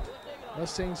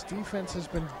 Mustangs defense has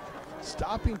been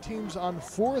stopping teams on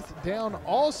 4th down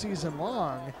all season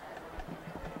long.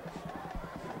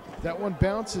 That one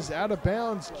bounces out of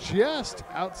bounds just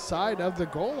outside of the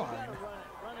goal line.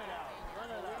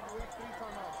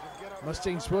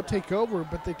 Mustangs will take over,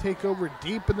 but they take over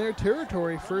deep in their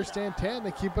territory. 1st and 10,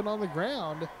 they keep it on the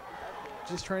ground.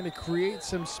 Just trying to create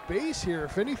some space here,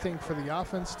 if anything, for the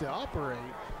offense to operate.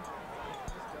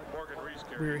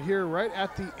 We're here right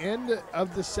at the end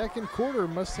of the second quarter.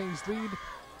 Mustangs lead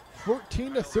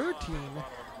 14-13.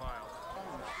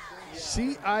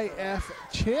 CIF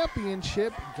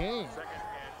championship game.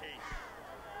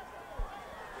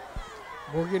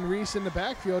 Morgan Reese in the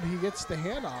backfield. He gets the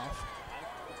handoff.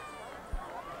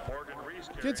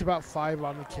 Gets about 5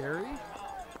 on the carry.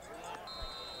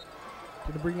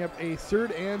 Going to bring up a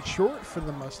 3rd and short for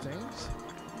the Mustangs.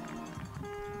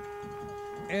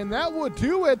 And that will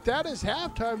do it. That is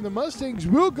halftime. The Mustangs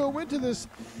will go into this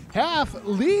half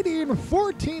leading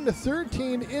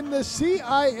 14-13 in the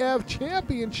CIF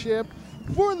championship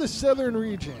for the Southern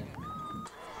region.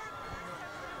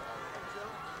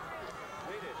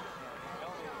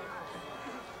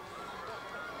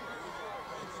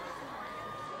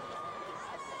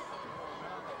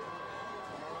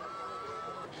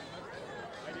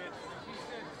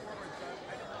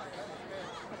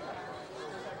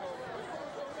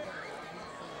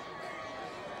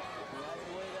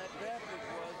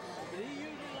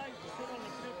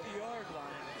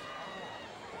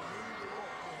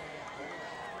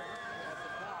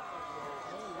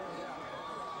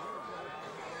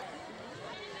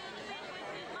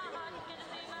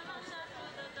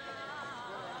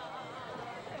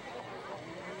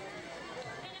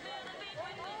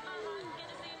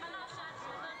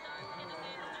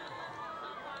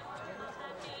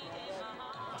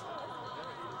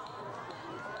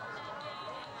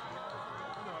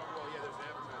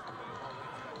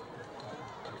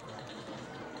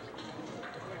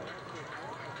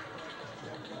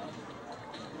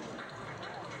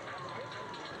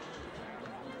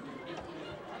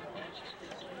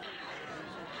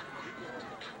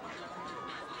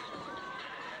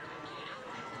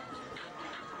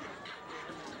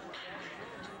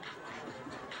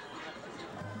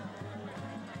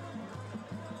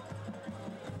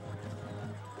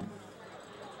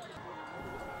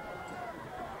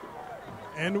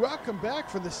 And welcome back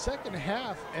for the second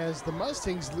half as the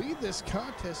Mustangs lead this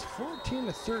contest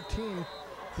 14-13.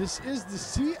 This is the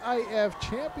CIF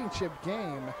championship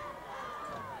game.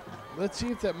 Let's see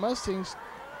if that Mustangs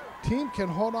team can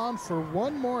hold on for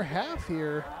one more half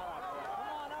here.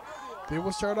 They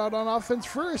will start out on offense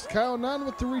first. Kyle Nunn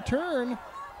with the return.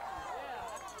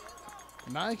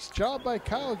 Nice job by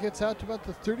Kyle. Gets out to about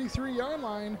the 33-yard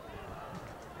line.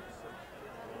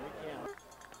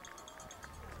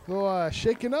 Well,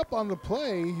 shaken up on the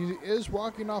play. He is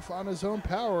walking off on his own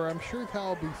power. I'm sure Kyle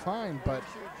will be fine, but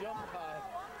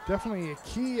definitely a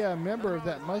key member of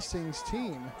that Mustangs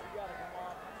team.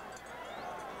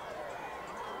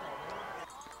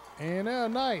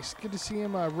 And nice. Good to see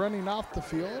him running off the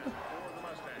field.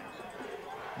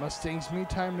 Mustangs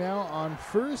meantime now on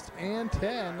 1st and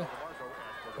 10.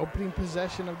 Opening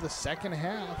possession of the second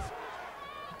half.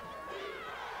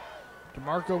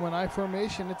 DeMarco in I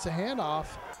formation. It's a handoff.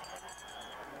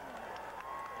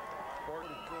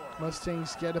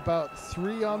 Mustangs get about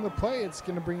 3 on the play. It's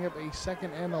going to bring up a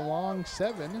second and a long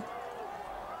 7.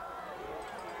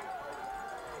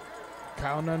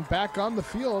 Kyle Nunn back on the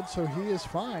field, so he is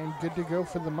fine. Good to go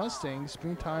for the Mustangs.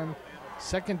 Meantime,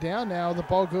 second down now. The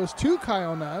ball goes to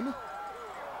Kyle Nunn.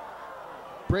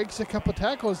 Breaks a couple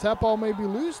tackles. That ball may be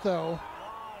loose, though.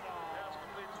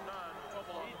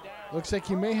 Looks like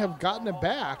he may have gotten it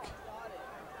back.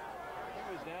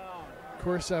 Of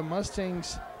course,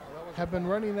 Mustangs have been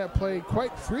running that play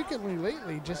quite frequently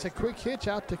lately. Just a quick hitch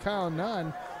out to Kyle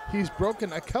Nunn. He's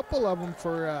broken a couple of them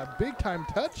for big-time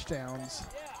touchdowns.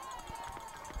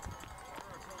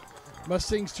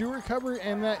 Mustangs do recover,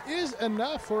 and that is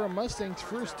enough for a Mustangs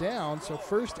first down. So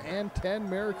 1st and 10,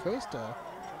 Maricosta.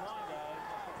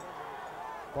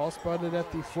 Ball spotted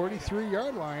at the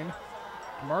 43-yard line.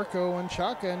 Marco and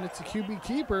shotgun. It's a QB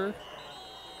keeper.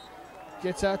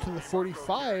 Gets out to the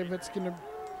 45. It's going to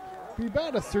be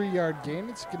about a 3-yard gain.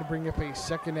 It's going to bring up a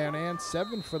second down and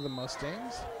 7 for the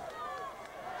Mustangs.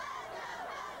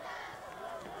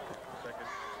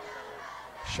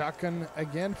 Shotgun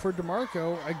again for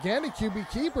DeMarco. Again a QB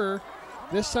keeper.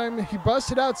 This time he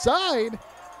busted outside.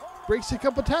 Breaks a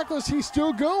couple tackles. He's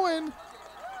still going.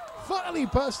 Finally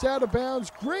bust out of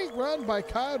bounds. Great run by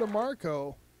Kyle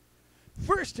DeMarco.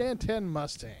 1st and 10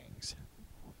 Mustangs.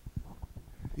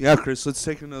 Yeah, Chris, let's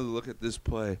take another look at this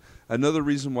play. Another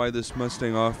reason why this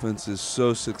Mustang offense is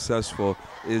so successful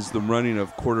is the running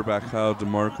of quarterback Kyle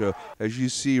DeMarco. As you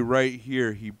see right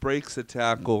here, he breaks a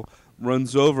tackle,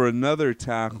 runs over another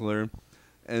tackler,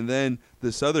 and then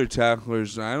this other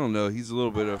tackler's, I don't know, he's a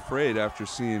little bit afraid after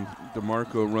seeing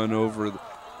DeMarco run over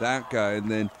that guy, and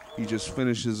then he just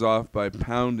finishes off by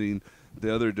pounding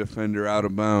the other defender out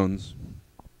of bounds.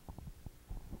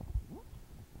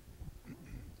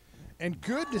 And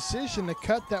good decision to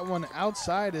cut that one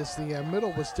outside as the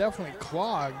middle was definitely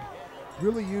clogged.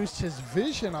 Really used his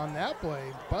vision on that play.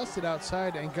 Busted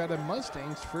outside and got a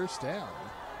Mustangs first down.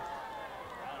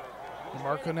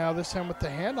 DeMarco now this time with the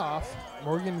handoff.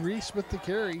 Morgan Reese with the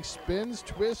carry. Spins,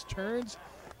 twists, turns.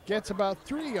 Gets about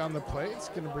 3 on the play. It's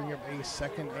going to bring up a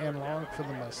second and long for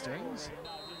the Mustangs.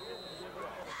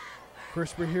 Of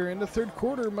course, we're here in the third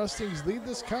quarter. Mustangs lead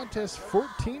this contest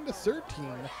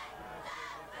 14-13.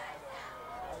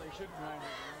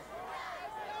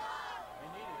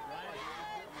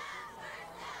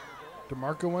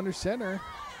 DeMarco under center.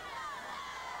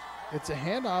 It's a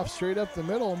handoff straight up the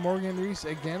middle. Morgan Reese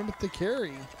again with the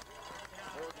carry.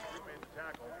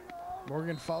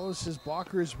 Morgan follows his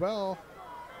blocker as well.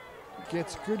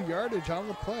 Gets good yardage on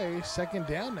the play. Second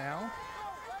down now.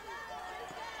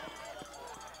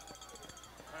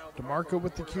 DeMarco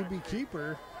with the QB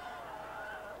keeper.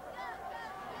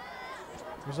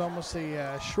 It was almost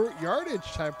a short yardage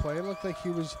type play. It looked like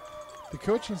the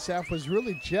coaching staff was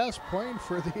really just playing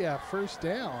for the first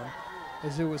down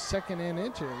as it was second and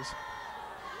inches.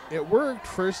 It worked.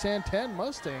 1st and 10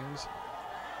 Mustangs.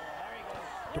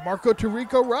 DeMarco to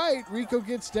Rico Wright. Rico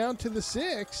gets down to the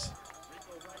 6.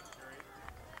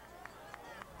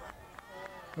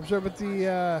 Observe at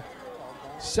the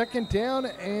second down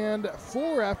and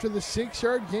 4 after the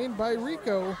 6-yard gain by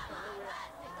Rico.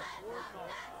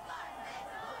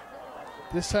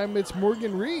 This time it's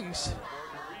Morgan Reese.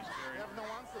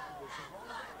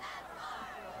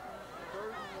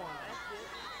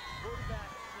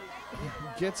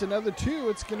 Gets another 2.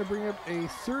 It's going to bring up a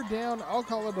 3rd down. I'll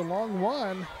call it a long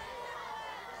 1.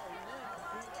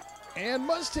 And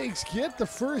Mustangs get the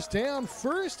first down.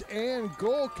 1st and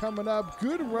goal coming up.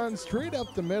 Good run straight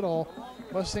up the middle.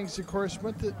 Mustangs, of course,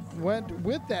 went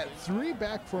with that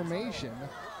 3-back formation.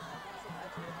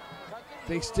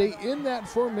 They stay in that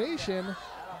formation.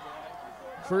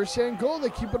 First and goal, they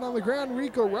keep it on the ground.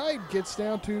 Rico Wright gets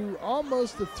down to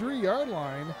almost the 3-yard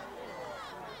line.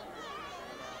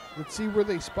 Let's see where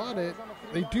they spot it.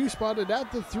 They do spot it at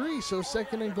the 3, so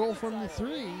second and goal from the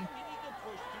 3.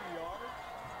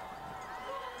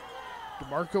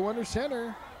 DeMarco under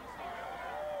center.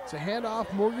 It's a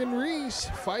handoff. Morgan Reese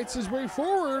fights his way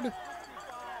forward.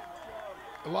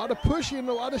 A lot of pushing,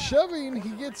 a lot of shoving. He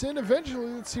gets in eventually.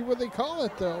 Let's see what they call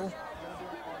it, though.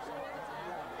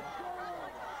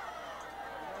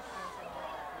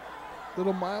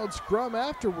 Little mild scrum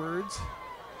afterwards.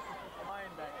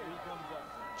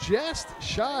 Just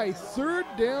shy,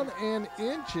 3rd down and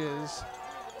inches.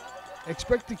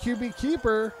 Expect the QB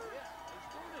keeper.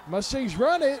 Mustangs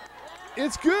run it.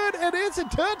 It's good, and it's a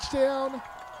touchdown.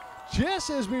 Just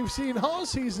as we've seen all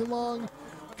season long,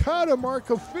 Kyle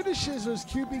DeMarco finishes those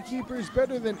QB keepers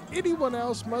better than anyone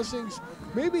else Mustangs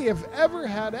maybe have ever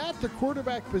had at the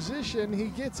quarterback position. He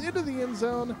gets into the end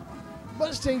zone.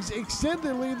 Mustangs extend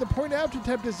their lead. The point after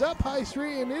attempt is up high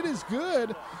 3, and it is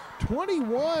good.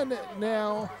 21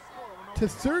 now to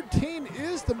 13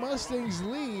 is the Mustangs'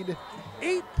 lead.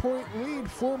 8-point lead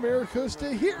for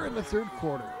Maricosta here in the 3rd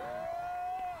quarter.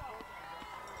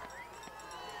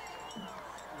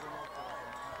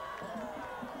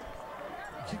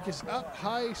 Kick is up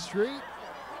high, straight,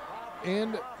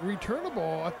 and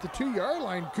returnable at the 2-yard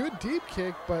line. Good deep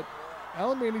kick, but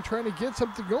Alamany trying to get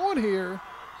something going here.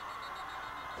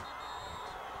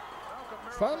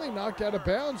 Finally knocked out of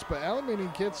bounds, but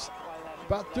Alamany gets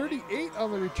about 38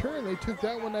 on the return. They took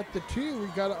that one at the 2. We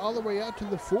got it all the way out to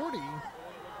the 40.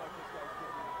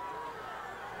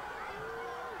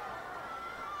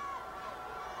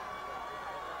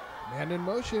 Man in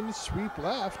motion, sweep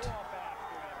left.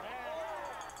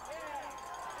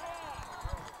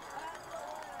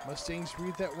 Mustangs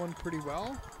read that one pretty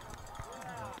well.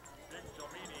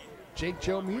 Jake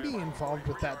Jomidi involved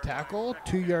with that tackle.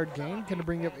 2-yard gain, going to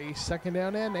bring up a 2nd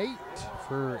down and 8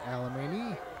 for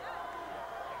Alamany.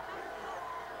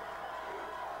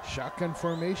 Shotgun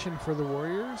formation for the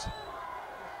Warriors.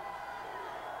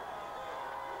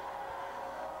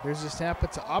 There's a snap.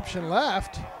 It's an option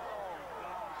left.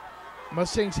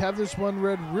 Mustangs have this one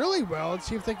read really well. Let's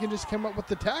see if they can just come up with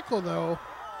the tackle, though.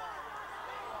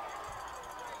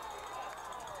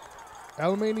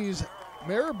 Alamany's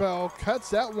Maribel cuts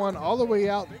that one all the way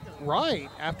out right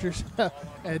after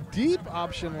a deep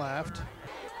option left.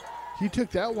 He took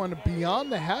that one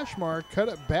beyond the hash mark, cut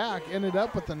it back, ended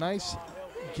up with a nice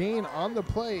gain on the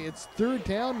play. It's 3rd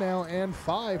down now and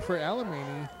 5 for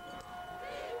Alamany.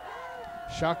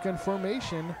 Shotgun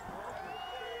formation.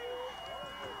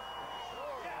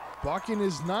 Blocking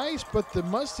is nice, but the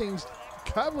Mustangs'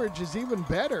 coverage is even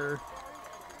better.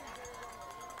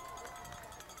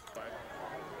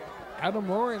 Adam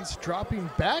Lawrence dropping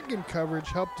back in coverage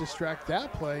helped distract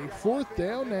that play. 4th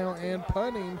down now and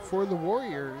punting for the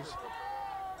Warriors.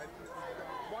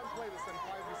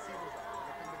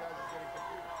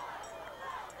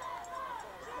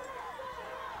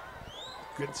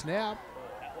 Good snap.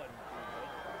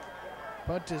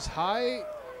 Punt is high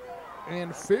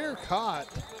and fair caught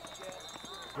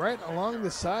right along the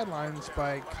sidelines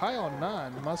by Kyle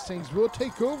Nunn. Mustangs will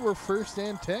take over 1st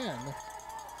and 10.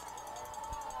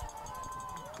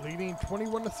 Leading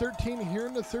 21-13 here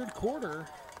in the 3rd quarter.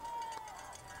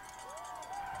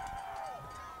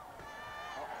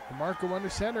 DeMarco under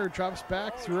center, drops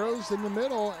back, throws in the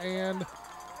middle, and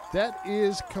that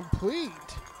is complete.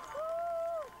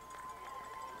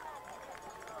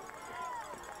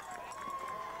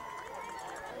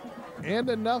 And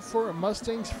enough for a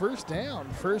Mustangs 1st down,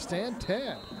 1st and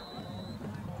 10.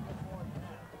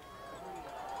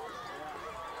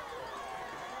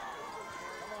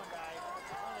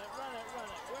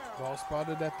 Ball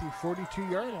spotted at the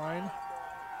 42-yard line.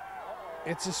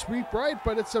 It's a sweep right,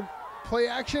 but it's a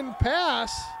play-action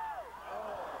pass.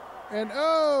 And,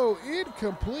 oh,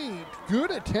 incomplete. Good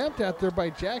attempt out there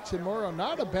by Jackson Morrow.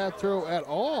 Not a bad throw at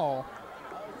all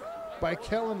by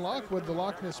Kellen Lockwood, the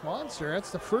Loch Ness Monster.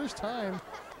 That's the first time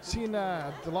seen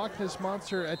the Loch Ness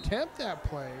Monster attempt that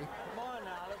play.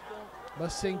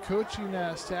 Mustang coaching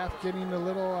staff getting a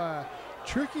little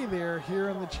tricky there here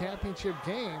in the championship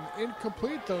game.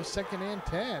 Incomplete, though, 2nd and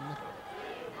 10.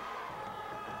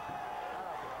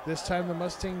 This time the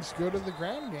Mustangs go to the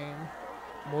ground game.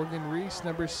 Morgan Reese,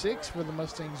 number 6 for the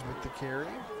Mustangs with the carry.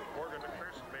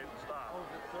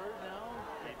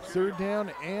 3rd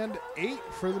down and 8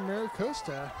 for the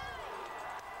Maricosta.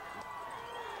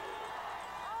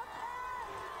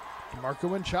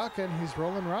 DeMarco in shotgun. He's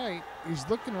rolling right. He's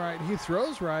looking right. He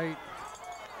throws right.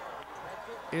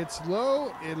 It's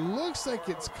low. It looks like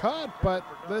it's caught, but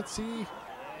let's see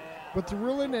But the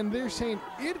ruling, and they're saying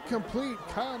incomplete.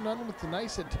 Kyle Nunn with the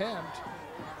nice attempt.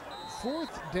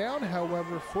 4th down,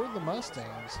 however, for the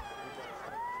Mustangs.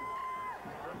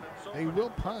 They will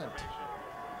punt.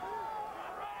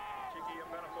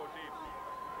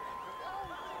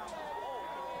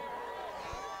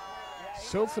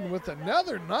 Sofin with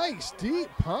another nice deep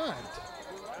punt.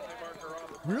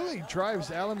 Really drives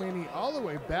Alamany all the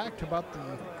way back to about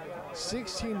the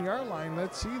 16-yard line.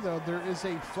 Let's see, though. There is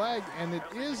a flag, and it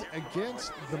is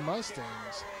against the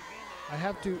Mustangs. I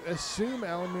have to assume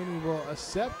Alamany will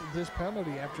accept this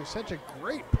penalty after such a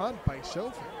great punt by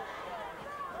Sofin.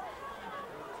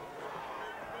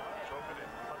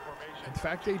 In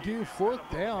fact, they do. 4th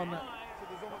down.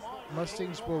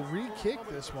 Mustangs will re-kick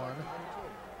this one.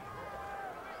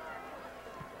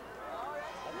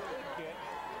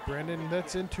 Brendan,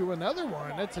 that's into another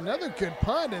one. That's another good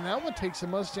punt, and that one takes the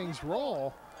Mustangs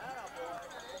roll.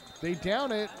 They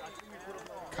down it.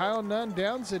 Kyle Nunn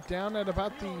downs it down at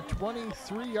about the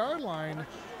 23-yard line.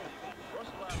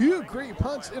 2 great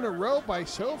punts in a row by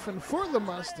Sofin for the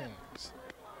Mustangs.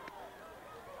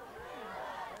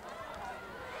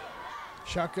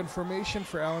 Shotgun formation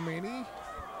for Alamany.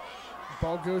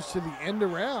 Ball goes to the end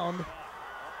around.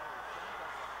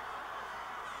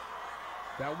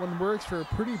 That one works for a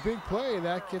pretty big play.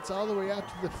 That gets all the way out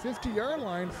to the 50-yard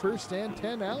line. 1st and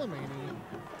 10, Alamany.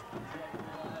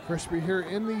 Of course, we're here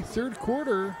in the 3rd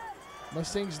quarter.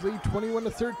 Mustangs lead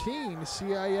 21-13.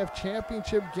 CIF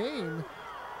championship game.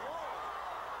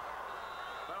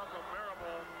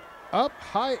 Up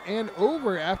high and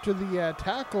over after the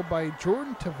tackle by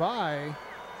Jordan Tavai.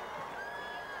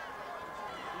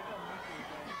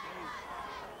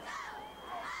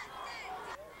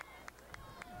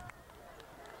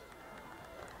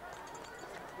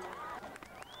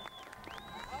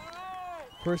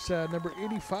 Of course, number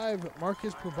 85,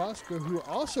 Marcus Probosco, who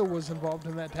also was involved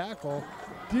in that tackle,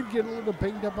 did get a little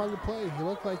banged up on the play. He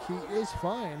looked like he is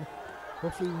fine.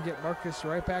 Hopefully we can get Marcus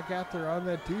right back out there on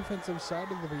that defensive side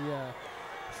of the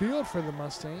field for the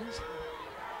Mustangs.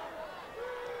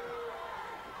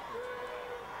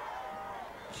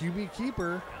 QB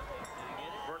keeper.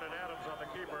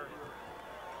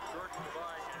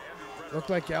 Looked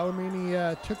like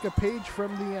Alamany took a page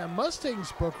from the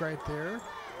Mustangs book right there.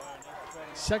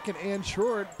 2nd and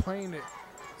short, playing it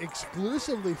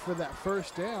exclusively for that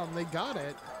 1st down. They got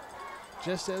it,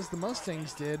 just as the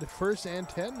Mustangs did. 1st and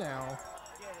 10 now.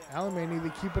 Alamany,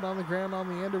 they keep it on the ground on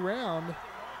the end around.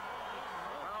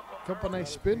 Couple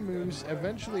nice spin moves.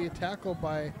 Eventually a tackle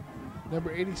by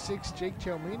number 86, Jake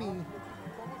Chalmini,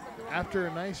 after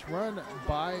a nice run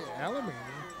by Alamany.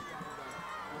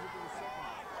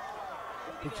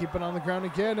 They keep it on the ground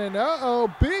again, and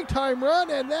big time run,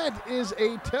 and that is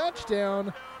a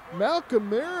touchdown.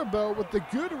 Malcolm Maribel with the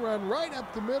good run right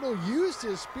up the middle, used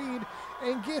his speed,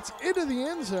 and gets into the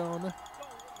end zone.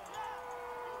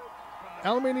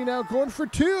 Alamany now going for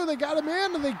 2. They got him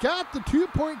in, and they got the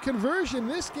 2-point conversion.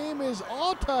 This game is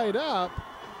all tied up.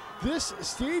 This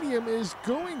stadium is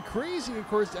going crazy. Of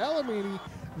course, Alamany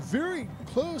very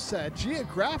close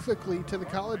geographically to the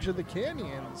College of the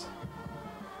Canyons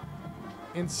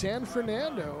in San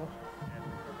Fernando.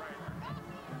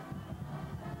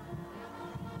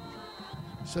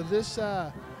 So this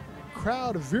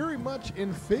crowd very much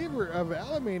in favor of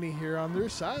Alamany here on their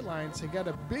sidelines. They got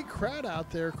a big crowd out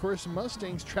there. Of course,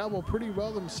 Mustangs travel pretty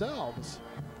well themselves.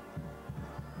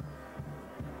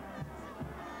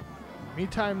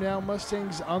 Meantime now,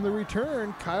 Mustangs on the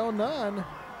return. Kyle Nunn.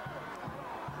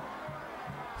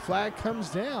 Flag comes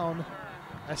down.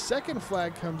 A second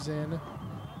flag comes in.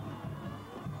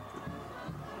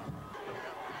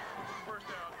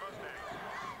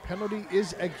 Penalty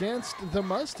is against the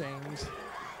Mustangs.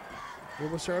 We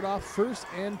will start off 1st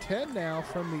and 10 now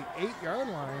from the 8-yard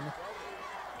line.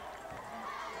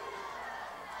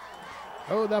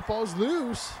 Oh, that ball's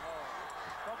loose.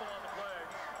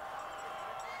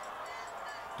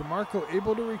 DeMarco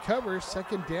able to recover.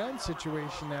 2nd down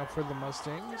situation now for the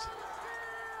Mustangs.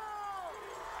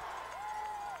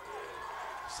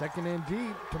 2nd and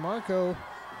deep. DeMarco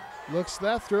looks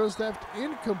left, throws left,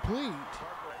 incomplete.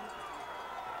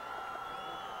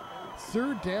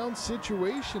 3rd down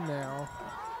situation now.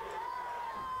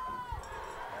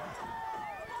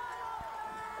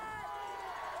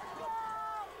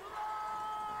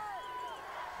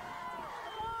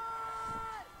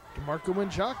 DeMarco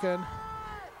wins shotgun.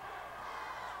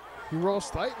 He rolls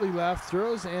slightly left,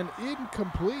 throws, and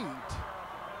incomplete.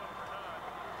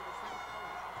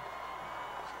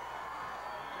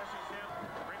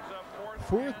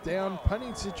 Fourth down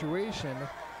punting situation.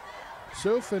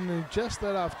 Sofin just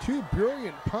let off 2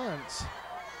 brilliant punts.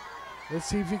 Let's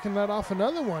see if he can let off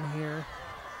another one here.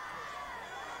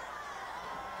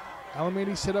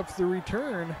 Alamany set up the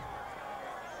return.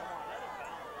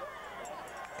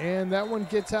 And that one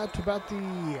gets out to about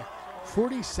the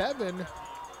 47.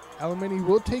 Alamany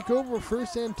will take over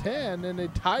 1st and 10 in a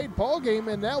tied ball game,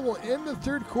 and that will end the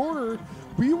third quarter.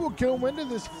 We will go into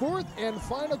this 4th and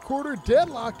final quarter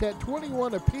deadlocked at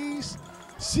 21 apiece.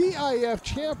 CIF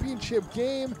championship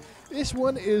game. This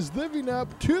one is living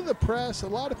up to the press. A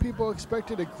lot of people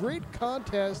expected a great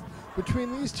contest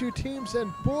between these two teams,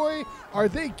 and boy, are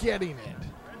they getting it.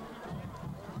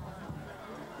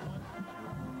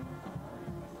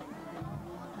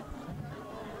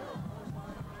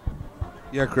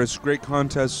 Yeah, Chris, great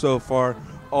contest so far.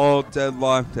 All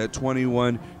deadlocked at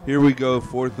 21. Here we go,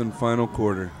 4th and final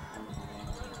quarter.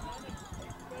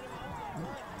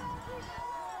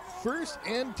 1st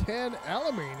and 10,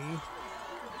 Alamany.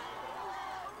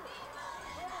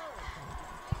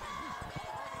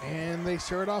 And they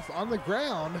start off on the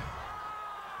ground.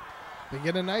 They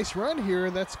get a nice run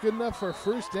here. That's good enough for a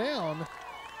 1st down.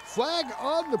 Flag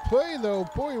on the play, though.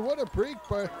 Boy, what a break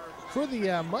for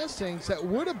the Mustangs. That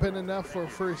would have been enough for a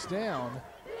 1st down.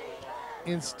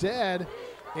 Instead,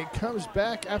 it comes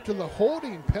back after the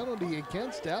holding penalty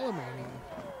against Alamany.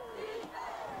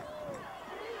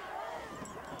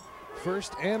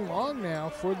 1st and long now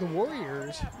for the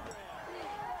Warriors.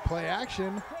 Play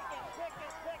action.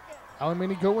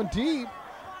 Alamany going deep.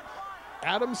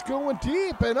 Adams going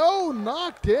deep, and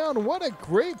knocked down. What a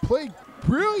great play.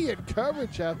 Brilliant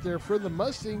coverage out there for the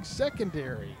Mustangs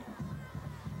secondary.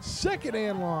 2nd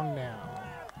and long now.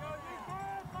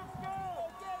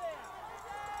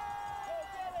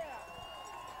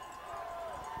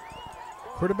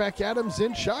 Quarterback Adams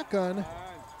in shotgun.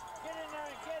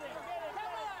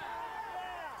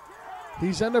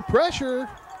 He's under pressure.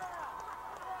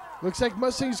 Looks like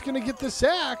Mustang's going to get the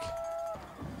sack.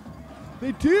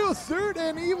 They do. 3rd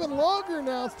and even longer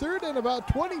now. 3rd and about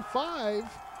 25.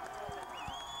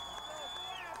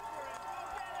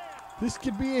 This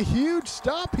could be a huge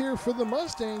stop here for the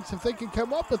Mustangs if they can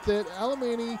come up with it.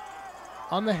 Alamany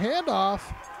on the handoff.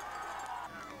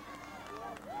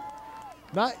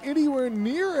 Not anywhere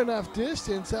near enough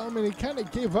distance. Alamany kind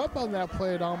of gave up on that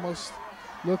play, it almost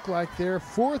looked like there.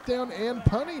 4th down and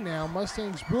punting now.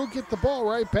 Mustangs will get the ball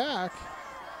right back.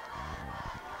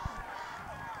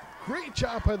 Great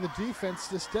job by the defense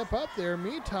to step up there.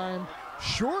 Meantime,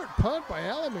 short punt by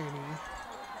Alamany.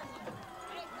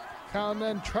 Kyle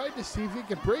Nunn tried to see if he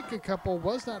could break a couple,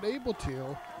 was not able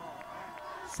to.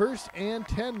 1st and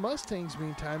 10 Mustangs,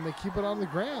 meantime. They keep it on the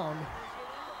ground.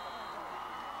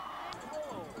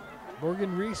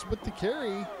 Morgan Reese with the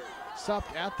carry.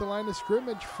 Stopped at the line of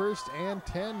scrimmage. 1st and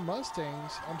 10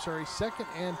 Mustangs. I'm sorry, 2nd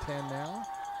and 10 now.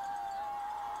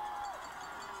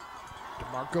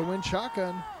 DeMarco in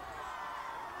shotgun.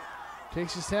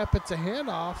 Takes a snap, it's a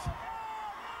handoff.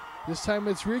 This time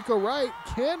it's Rico Wright.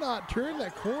 Cannot turn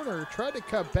that corner. Tried to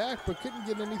cut back, but couldn't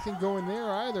get anything going there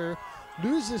either.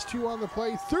 Loses 2 on the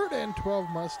play. 3rd and 12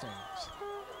 Mustangs.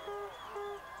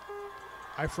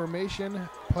 I formation,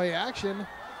 play action.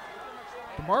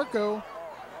 DeMarco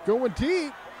going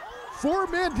deep. 4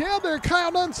 men down there.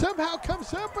 Kyle Nunn somehow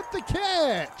comes up with the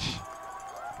catch.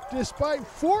 Despite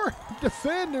 4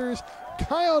 defenders,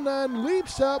 Kyle Nunn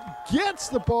leaps up, gets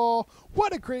the ball.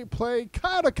 What a great play.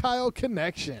 Kyle-to-Kyle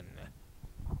connection.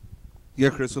 Yeah,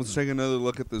 Chris, let's take another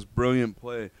look at this brilliant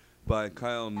play by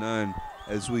Kyle Nunn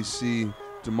as we see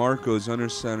DeMarco's under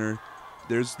center.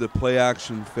 There's the play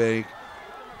action fake.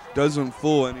 Doesn't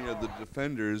fool any of the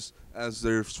defenders as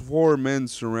there's 4 men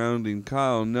surrounding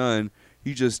Kyle Nunn.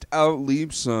 He just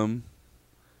out-leaps them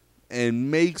and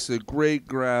makes a great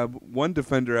grab. One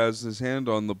defender has his hand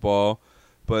on the ball,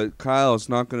 but Kyle's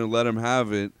not going to let him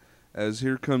have it, as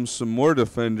here comes some more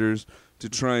defenders to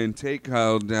try and take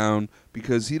Kyle down,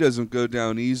 because he doesn't go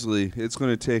down easily. It's going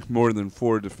to take more than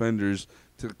 4 defenders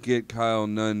to get Kyle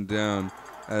Nunn down,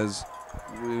 as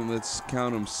let's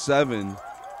count them, 7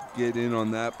 get in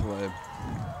on that play.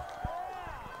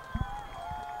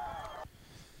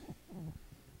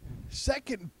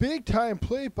 Second big-time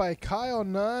play by Kyle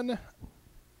Nunn.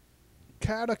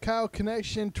 Kyle-to-Kyle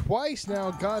connection twice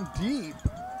now, gone deep.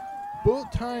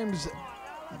 Both times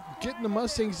getting the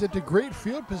Mustangs into great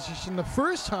field position. The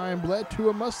first time led to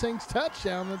a Mustangs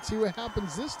touchdown. Let's see what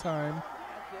happens this time.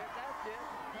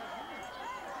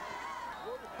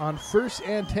 On 1st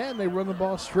and 10, they run the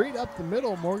ball straight up the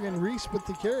middle. Morgan Reese with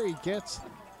the carry gets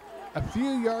a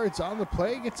few yards on the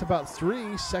play, gets about 3.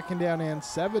 2nd down and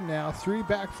 7 now.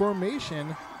 3-back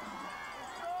formation.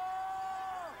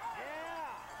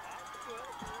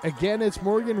 Again, it's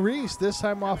Morgan Reese, this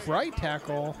time off right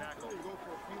tackle.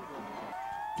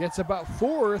 Gets about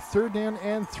 4, 3rd down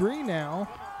and 3 now.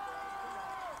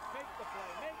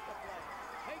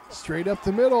 Straight up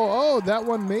the middle. Oh, that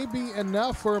one may be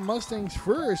enough for Mustangs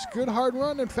first. Good hard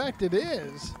run. In fact, it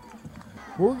is.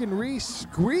 Morgan Reese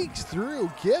squeaks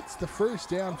through, gets the first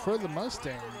down for the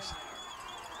Mustangs.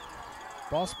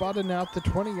 Ball spotted now at the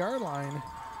 20-yard line.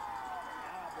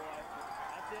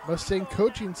 Mustang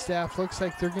coaching staff looks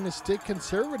like they're going to stick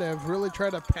conservative, really try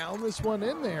to pound this one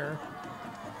in there.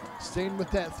 Staying with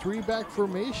that 3-back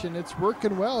formation. It's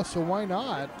working well, so why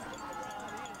not?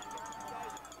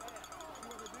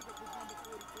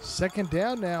 2nd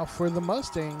down now for the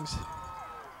Mustangs.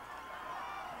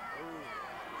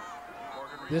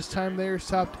 This time they're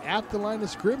stopped at the line of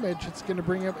scrimmage. It's going to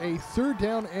bring up a 3rd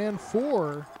down and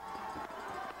 4.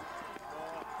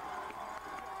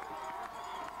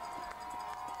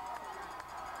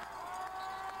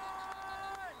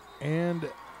 And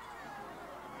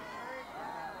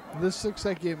this looks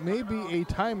like it may be a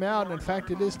timeout. In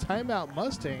fact, it is timeout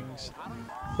Mustangs.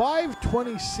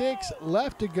 5:26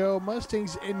 left to go.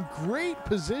 Mustangs in great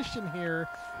position here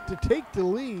to take the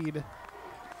lead.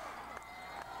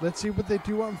 Let's see what they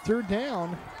do on 3rd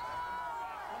down.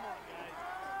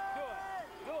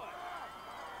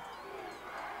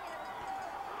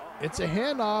 It's a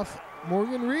handoff.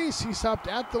 Morgan Reese, he stopped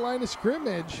at the line of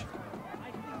scrimmage.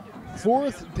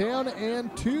 4th down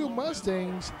and 2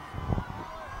 Mustangs.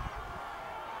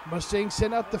 Mustangs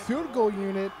send out the field goal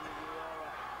unit.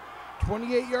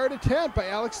 28-yard attempt by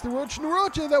Alex the Roach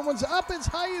Narocha. That one's up as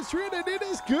high as written. It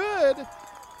is good.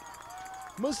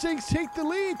 Mustangs take the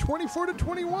lead,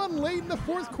 24-21, late in the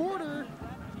 4th quarter.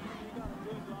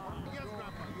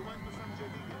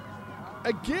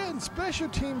 Again, special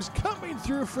teams coming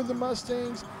through for the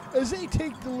Mustangs as they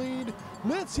take the lead.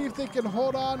 Let's see if they can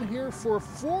hold on here for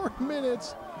 4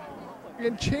 minutes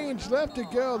and change left to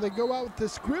go. They go out with the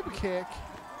squib kick.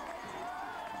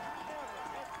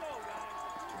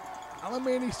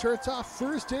 Alamany starts off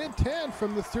 1st and 10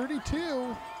 from the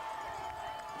 32.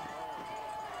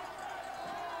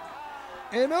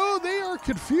 And oh, they are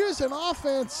confused on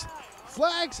offense.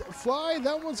 Flags fly.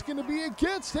 That one's going to be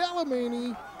against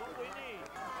Alamany.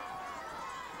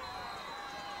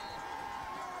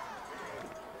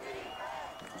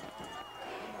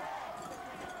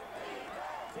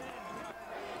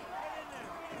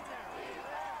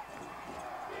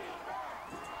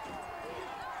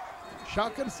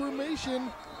 Shotgun formation.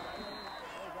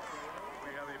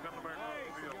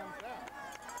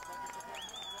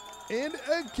 And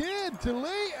again,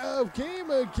 delay of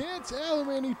game against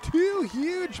Alamany. 2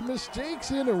 huge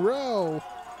mistakes in a row.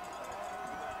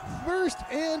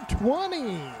 1st and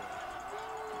 20.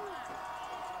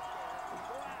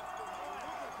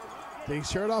 They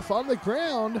start off on the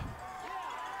ground.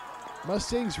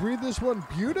 Mustangs read this one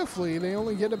beautifully. They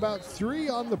only get about 3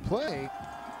 on the play.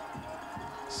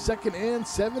 2nd and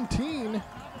 17.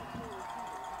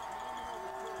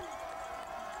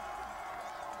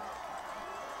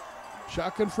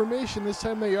 Shotgun formation. This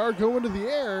time they are going to the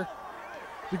air.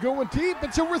 They're going deep.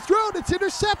 It's overthrown. It's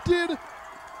intercepted.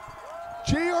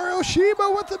 J.R.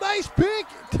 Oshima with a nice pick.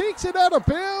 Takes it out of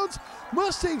bounds.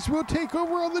 Mustangs will take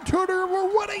over on the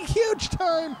turnover. What a huge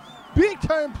time. Big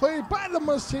time play by the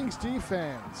Mustangs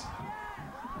defense.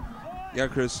 Yeah,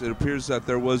 Chris, it appears that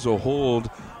there was a hold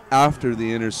after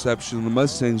the interception. The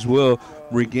Mustangs will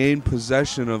regain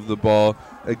possession of the ball.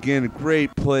 Again,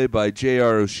 great play by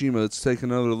J.R. Oshima. Let's take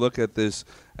another look at this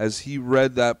as he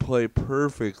read that play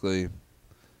perfectly.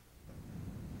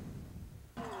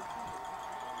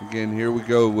 Again, here we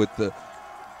go with the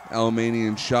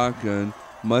Alamanian shotgun.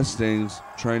 Mustangs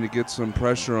trying to get some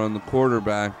pressure on the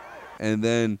quarterback. And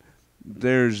then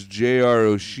there's J.R.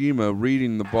 Oshima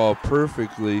reading the ball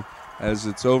perfectly as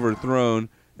it's overthrown.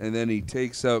 And then he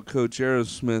takes out Coach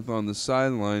Aerosmith on the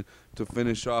sideline to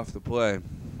finish off the play.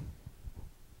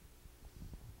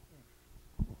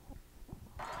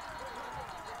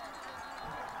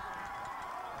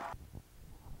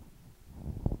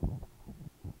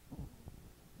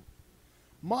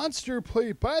 Monster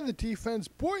play by the defense.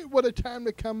 Boy, what a time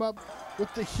to come up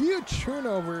with the huge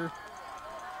turnover.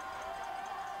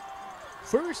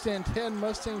 1st and 10,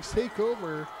 Mustangs take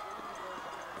over.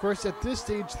 Of course, at this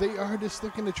stage, they are just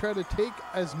looking to try to take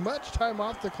as much time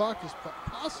off the clock as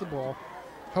possible.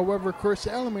 However, of course,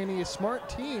 Alamany, a smart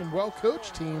team,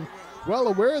 well-coached team, well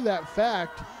aware of that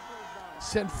fact,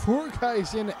 sent 4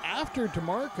 guys in after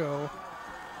DeMarco,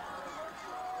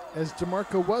 as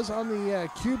DeMarco was on the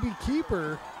QB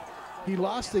keeper. He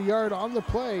lost a yard on the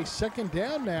play. 2nd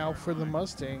down now for the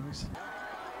Mustangs.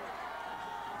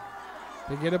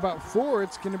 They get about 4.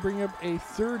 It's going to bring up a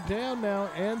 3rd down now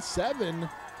and 7.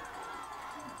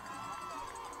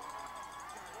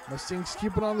 Mustangs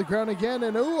keep it on the ground again,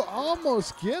 and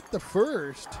almost get the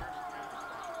first.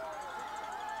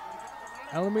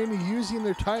 Alamany using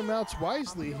their timeouts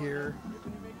wisely here.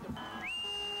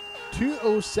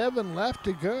 2:07 left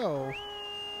to go.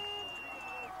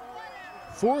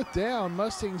 Fourth down,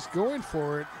 Mustangs going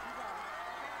for it.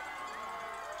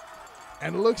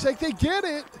 And it looks like they get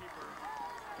it.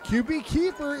 QB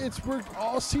keeper, it's worked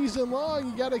all season long.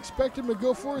 You got to expect them to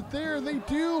go for it there. They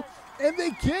do, and they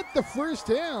get the first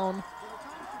down.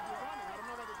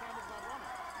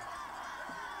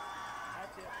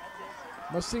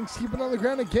 Mustangs keep it on the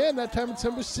ground again. That time it's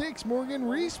number 6, Morgan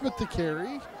Reese with the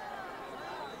carry.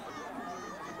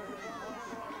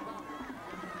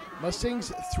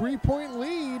 Mustangs 3-point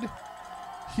lead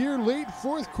here late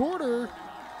fourth quarter.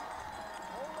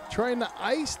 Trying to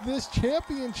ice this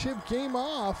championship game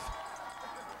off.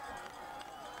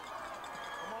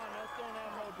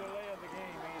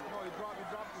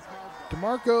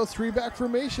 DeMarco, 3-back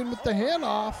formation with the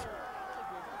handoff.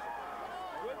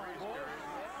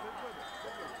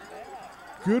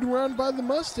 Good run by the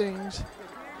Mustangs.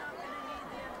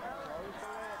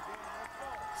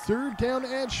 Third down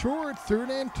and short, 3rd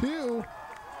and 2.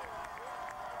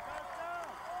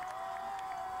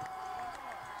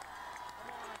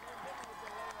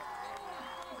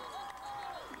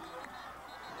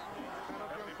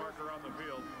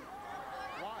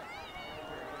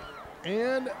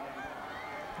 And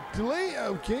delay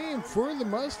of game for the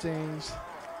Mustangs.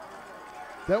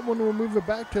 That one will move it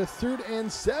back to 3rd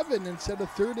and 7 instead of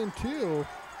 3rd and 2.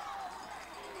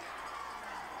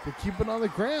 They keep it on the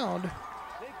ground.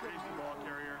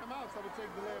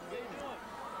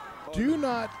 Do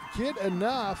not get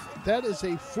enough. That is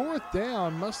a 4th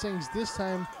down. Mustangs this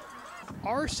time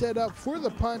are set up for the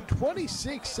punt.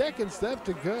 26 seconds left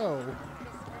to go.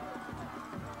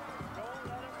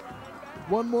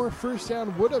 One more first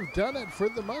down would have done it for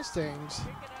the Mustangs.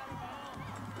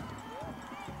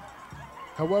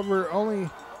 However, only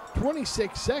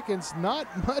 26 seconds, not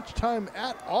much time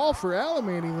at all for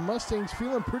Alamany. The Mustangs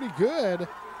feeling pretty good.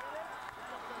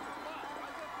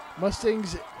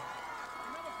 Mustangs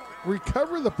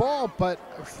recover the ball, but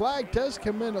a flag does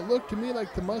come in. It looked to me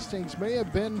like the Mustangs may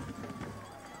have been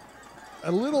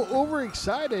a little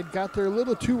overexcited, got there a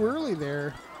little too early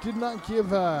there. Did not give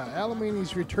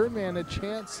Alamany's return man a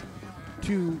chance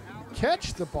to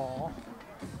catch the ball.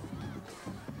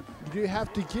 You do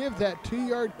have to give that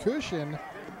 2-yard cushion.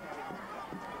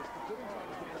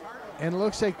 And it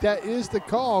looks like that is the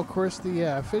call. Of course, the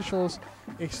officials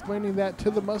explaining that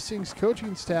to the Mustangs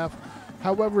coaching staff.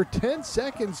 However, 10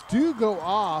 seconds do go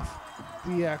off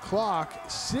the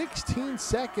clock. 16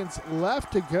 seconds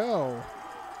left to go.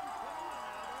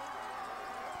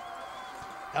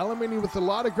 Alamany with a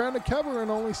lot of ground to cover in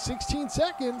only 16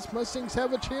 seconds. Mustangs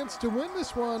have a chance to win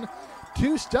this one.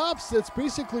 2 stops, that's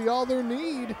basically all they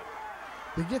need.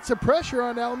 They get some pressure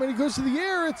on Alamany, goes to the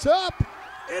air, it's up,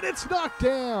 and it's knocked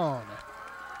down.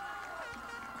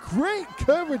 Great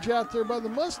coverage out there by the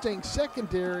Mustangs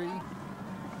secondary.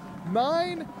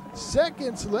 9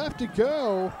 seconds left to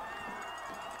go.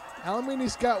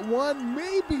 Alamany's got 1,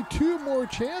 maybe 2 more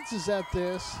chances at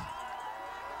this.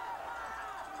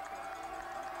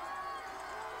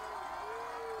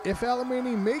 If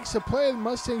Alamany makes a play, the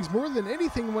Mustangs more than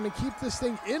anything want to keep this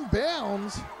thing in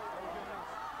bounds.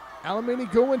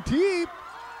 Alamany going deep.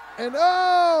 And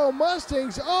oh,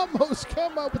 Mustangs almost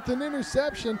come up with an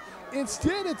interception.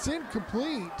 Instead, it's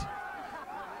incomplete.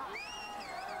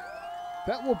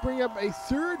 That will bring up a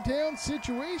 3rd down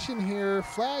situation here.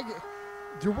 Flag.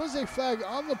 There was a flag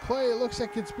on the play. It looks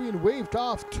like it's being waved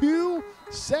off. 2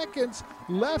 seconds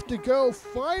left to go.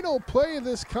 Final play of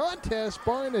this contest,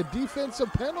 barring a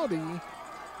defensive penalty.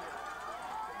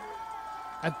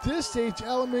 At this stage,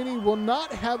 Alamany will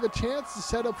not have a chance to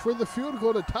set up for the field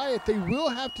goal to tie it. They will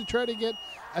have to try to get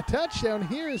a touchdown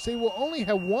here, as they will only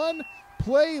have 1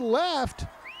 play left.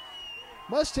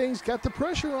 Mustangs got the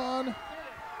pressure on.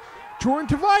 Jordan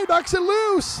Tavai knocks it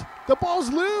loose. The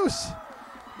ball's loose.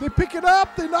 They pick it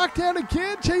up, they knock down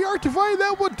again. J.R. Tavai,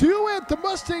 that will do it. The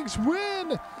Mustangs win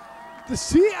the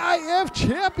CIF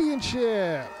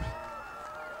championship.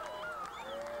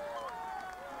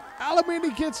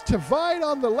 Alamany gets Tavai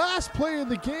on the last play of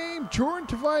the game. Jordan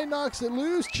Tavai knocks it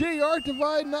loose. J.R.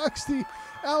 Tavai knocks the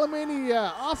Alamany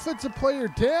offensive player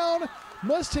down.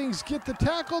 Mustangs get the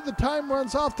tackle. The time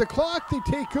runs off the clock. They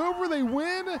take over. They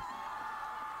win.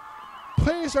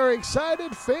 Players are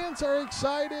excited. Fans are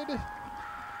excited.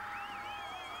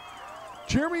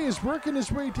 Jeremy is working his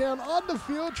way down on the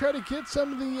field, trying to get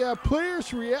some of the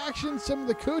players' reactions, some of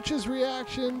the coaches'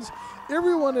 reactions.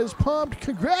 Everyone is pumped.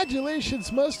 Congratulations,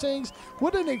 Mustangs.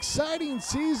 What an exciting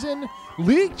season.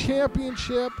 League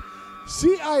championship,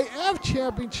 CIF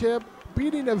championship,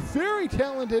 beating a very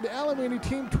talented Alamany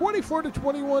team.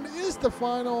 24-21 is the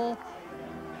final.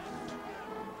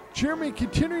 Jeremy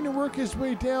continuing to work his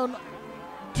way down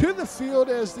to the field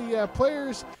as the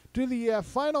players do the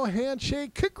final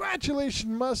handshake. Congratulations,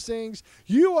 Mustangs.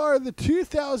 You are the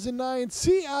 2009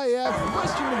 CIF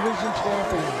Western Division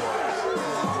champions.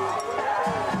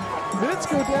 Let's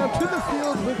go down to the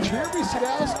field with Jeremy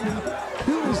Sadowski,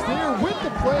 who is there with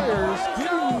the players,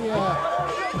 getting the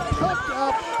pumped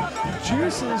up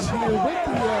juices here with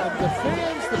the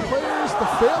fans, the players,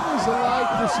 the families alike,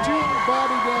 the student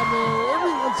body down there.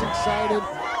 Everyone's excited.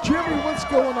 Jeremy, what's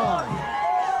going on?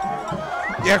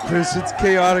 Yeah, Chris, it's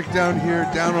chaotic down here,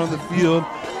 down on the field.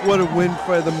 What a win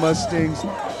by the Mustangs,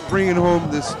 bringing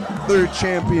home this third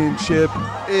championship.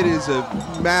 It is a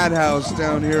madhouse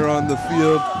down here on the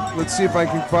field. Let's see if I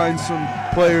can find some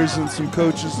players and some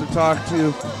coaches to talk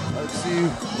to. Let's see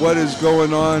what is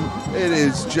going on. It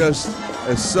is just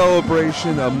a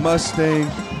celebration, a Mustang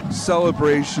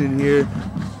celebration here.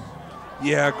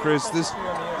 Yeah, Chris, this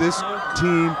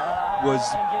team was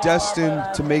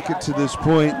destined to make it to this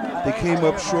point. They came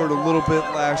up short a little bit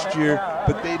last year,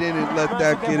 but they didn't let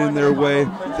that get in their way.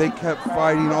 They kept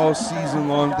fighting all season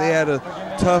long. They had a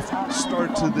tough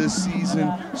start to this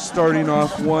season, starting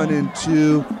off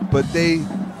 1-2, but they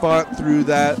fought through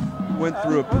that, went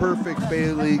through a perfect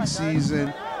Bay League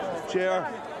season. JR,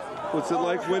 what's it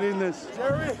like winning this?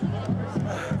 Jeremy,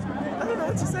 I don't know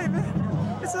what to say,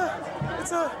 man. It's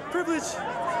a privilege.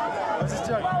 I'm just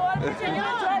joking.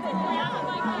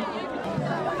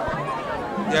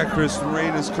 Yeah, Chris, the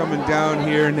rain is coming down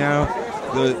here now.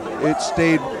 It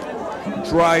stayed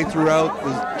dry throughout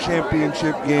the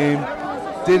championship game.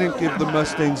 Didn't give the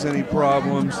Mustangs any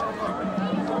problems.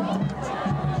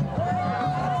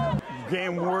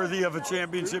 Game worthy of a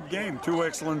championship game. Two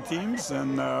excellent teams,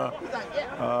 and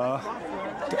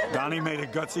Donnie made a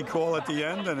gutsy call at the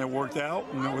end, and it worked out,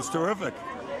 and it was terrific.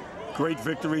 Great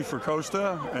victory for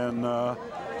Costa, and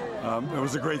it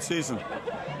was a great season.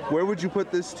 Where would you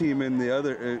put this team in the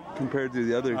other compared to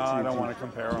the other teams? I don't want to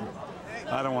compare them.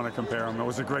 I don't want to compare them. It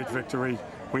was a great victory.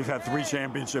 We've had 3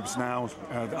 championships now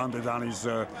under Donnie's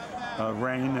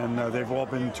reign, and they've all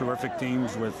been terrific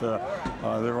teams with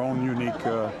their own unique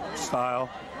style.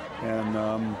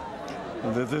 And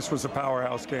this was a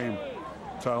powerhouse game.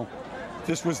 So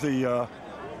this was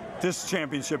this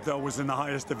championship, though, was in the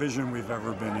highest division we've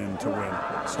ever been in to win.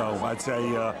 So I'd say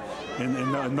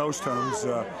in those terms,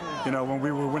 you know, when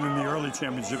we were winning the early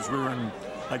championships, we were in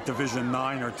like Division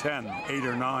 9 or 10, 8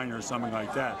 or 9 or something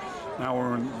like that. Now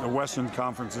we're in the Western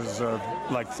Conference is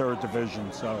like 3rd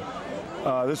division. So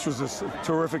this was a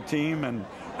terrific team, and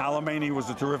Alamany was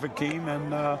a terrific team,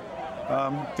 and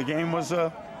the game was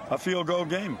a field goal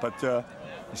game. But the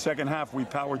second half, we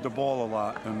powered the ball a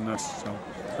lot, and so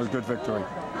it was a good victory.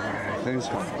 Thanks,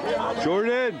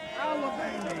 Jordan. I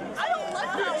don't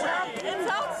like that. It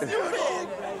sounds stupid.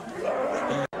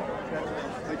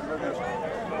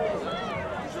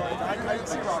 I didn't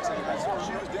see Roxanne. I saw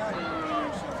she was down here.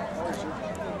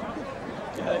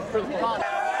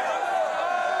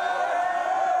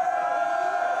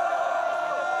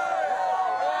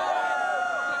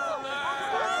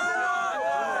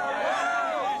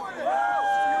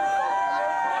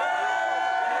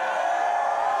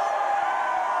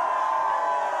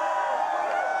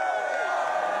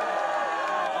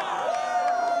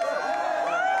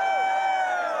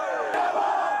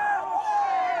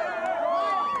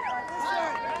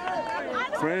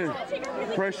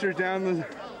 Pressure down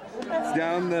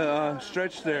the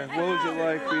stretch there. What was it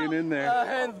like being in there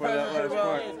for that last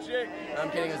part? I'm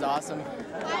kidding, it was awesome.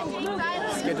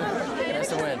 It's good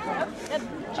to win.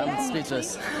 I'm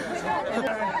speechless.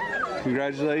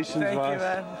 Congratulations, Thank boss. you,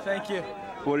 man. Thank you.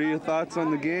 What are your thoughts on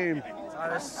the game? I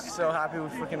was so happy we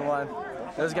freaking won.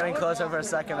 It was getting closer for a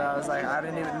second, and I was like, I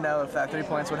didn't even know if that 3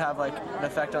 points would have like an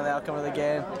effect on the outcome of the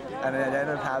game, and it ended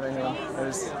up having one.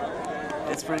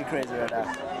 It's pretty crazy right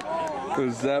now.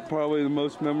 Was that probably the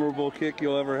most memorable kick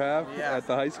you'll ever have at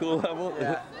the high school level?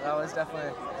 Yeah, that was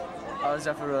definitely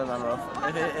really memorable.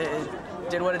 It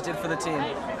did what it did for the team,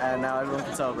 and now everyone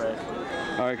can celebrate.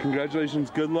 All right, congratulations.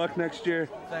 Good luck next year.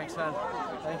 Thanks, man.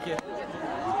 Thank you.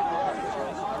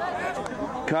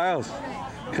 Kyles,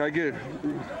 can I get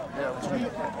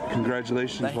Yeah,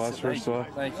 congratulations, thanks. boss, first of all.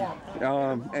 Thank you.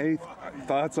 Any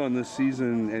thoughts on this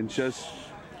season and just,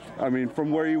 I mean,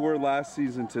 from where you were last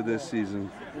season to this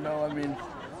season? You know, I mean,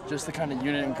 just the kind of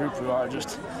unit and group we are.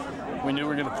 Just we knew we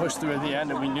were going to push through at the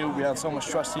end, and we knew we had so much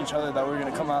trust in each other that we were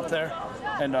going to come out there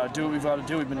and do what we've got to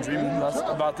do. We've been dreaming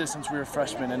about this since we were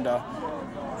freshmen, and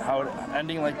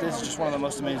ending like this is just one of the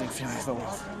most amazing feelings in the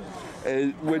world.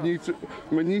 And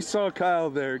when you saw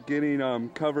Kyle there getting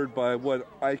covered by what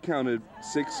I counted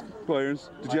 6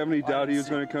 players, did you have any doubt he was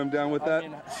going to come down with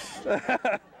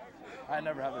that? I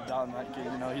never have a doubt in that kid.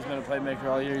 You know, he's been a playmaker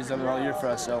all year. He's done it all year for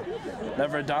us, so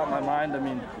never a doubt in my mind. I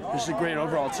mean, it's a great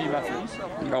overall team effort.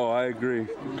 Oh, I agree.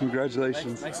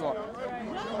 Congratulations. Thanks a lot.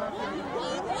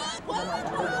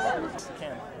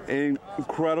 An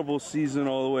incredible season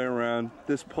all the way around.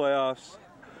 This playoffs,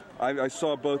 I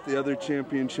saw both the other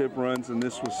championship runs, and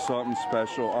this was something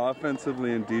special,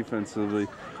 offensively and defensively.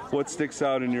 What sticks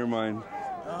out in your mind?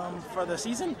 For the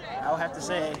season, I'll have to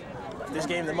say this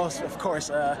game the most, of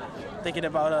course, thinking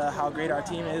about how great our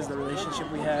team is, the relationship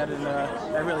we had, and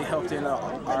that really helped in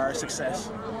our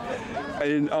success.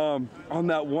 And on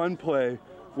that one play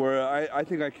where I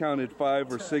think I counted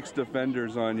 5 or 6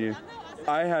 defenders on you,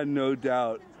 I had no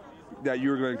doubt that you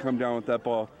were going to come down with that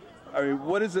ball. I mean,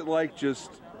 what is it like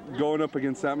just going up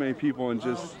against that many people and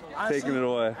just honestly, taking it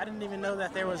away? I didn't even know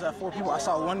that there was 4 people. I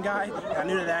saw one guy. I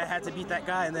knew that I had to beat that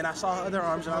guy, and then I saw other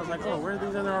arms, and I was like, oh, where are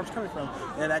these other arms coming from?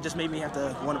 And that just made me have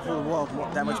to want to pull the ball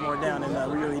that much more down,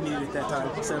 and we really needed it that time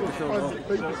to set up the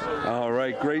field goal. All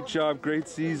right, great job, great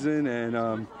season,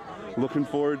 and looking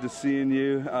forward to seeing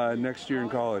you next year in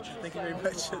college. Thank you very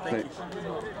much. Thank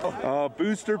you.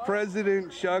 Booster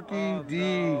President Chucky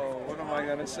D. What am I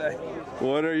going to say?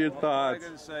 What are your thoughts? What I'm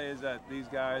going to say is that these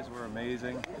guys were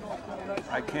amazing.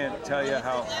 I can't tell you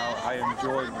how I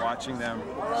enjoyed watching them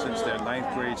since their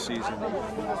 9th grade season.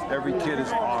 Every kid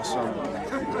is awesome.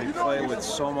 They play with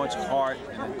so much heart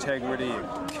and integrity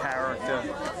and character.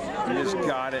 They just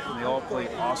got it, and they all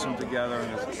play awesome together.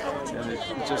 And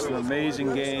it's just an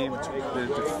amazing game.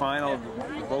 The final,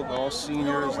 both all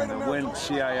seniors and the win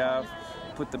CIF,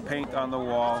 put the paint on the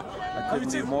wall. I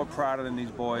couldn't be more proud of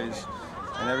these boys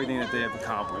and everything that they have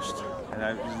accomplished. And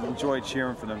I enjoyed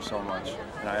cheering for them so much.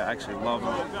 And I actually love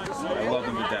them. I love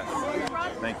them to death.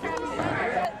 Thank you.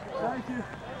 Thank you.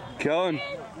 Kellen,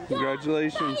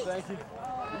 congratulations. Thank you.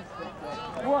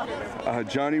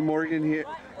 Johnny Morgan here.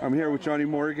 I'm here with Johnny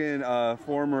Morgan,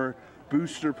 former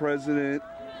Booster President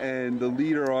and the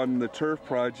leader on the Turf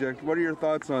Project. What are your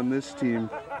thoughts on this team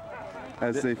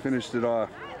as they finished it off?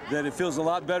 That it feels a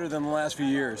lot better than the last few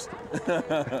years.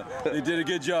 They did a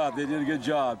good job. They did a good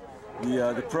job.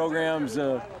 The program's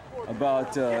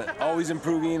about always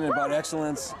improving, and about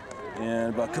excellence,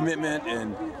 and about commitment.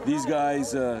 And these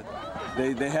guys,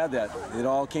 they had that. It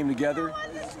all came together.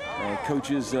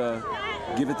 Coaches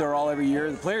give it their all every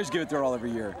year. The players give it their all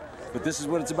every year. But this is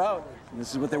what it's about.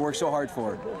 This is what they work so hard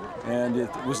for. And it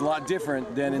was a lot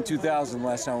different than in 2000,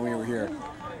 last time we were here,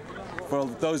 for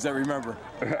those that remember.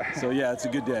 So yeah, it's a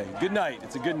good day. Good night.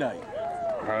 It's a good night.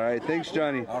 All right. Thanks,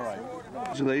 Johnny. All right.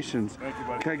 Congratulations. Thank you,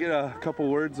 buddy. Can I get a couple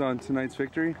words on tonight's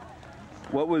victory?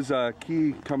 What was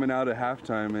key coming out at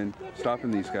halftime and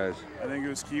stopping these guys? I think it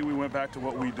was key we went back to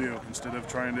what we do. Instead of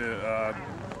trying to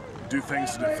do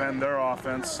things to defend their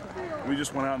offense, we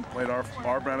just went out and played our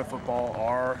brand of football,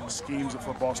 our schemes of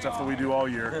football, stuff that we do all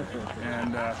year.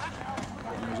 And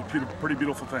it was a pretty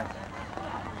beautiful thing.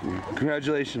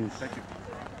 Congratulations. Thank you.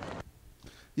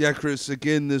 Yeah, Chris,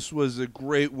 again, this was a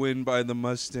great win by the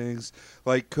Mustangs.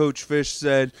 Like Coach Fish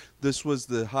said, this was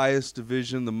the highest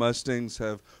division. The Mustangs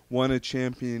have won a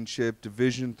championship,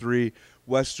 Division III,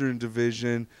 Western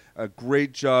Division. A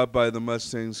great job by the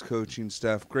Mustangs coaching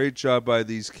staff. Great job by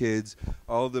these kids.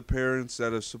 All the parents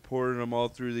that have supported them all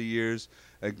through the years.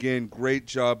 Again, great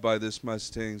job by this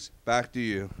Mustangs. Back to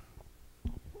you.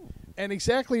 And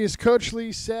exactly as Coach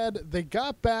Lee said, they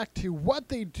got back to what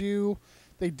they do.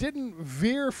 They didn't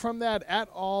veer from that at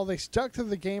all. They stuck to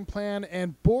the game plan,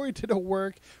 and boy, did it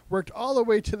work. Worked all the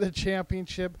way to the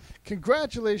championship.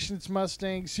 Congratulations,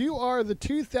 Mustangs. You are the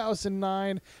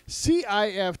 2009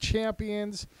 CIF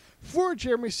champions. For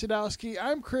Jeremy Sadowski,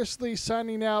 I'm Chris Lee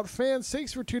signing out. Fans,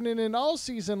 thanks for tuning in all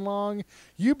season long.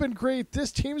 You've been great.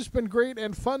 This team's been great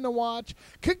and fun to watch.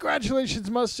 Congratulations,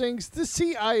 Mustangs, the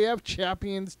CIF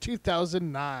champions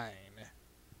 2009.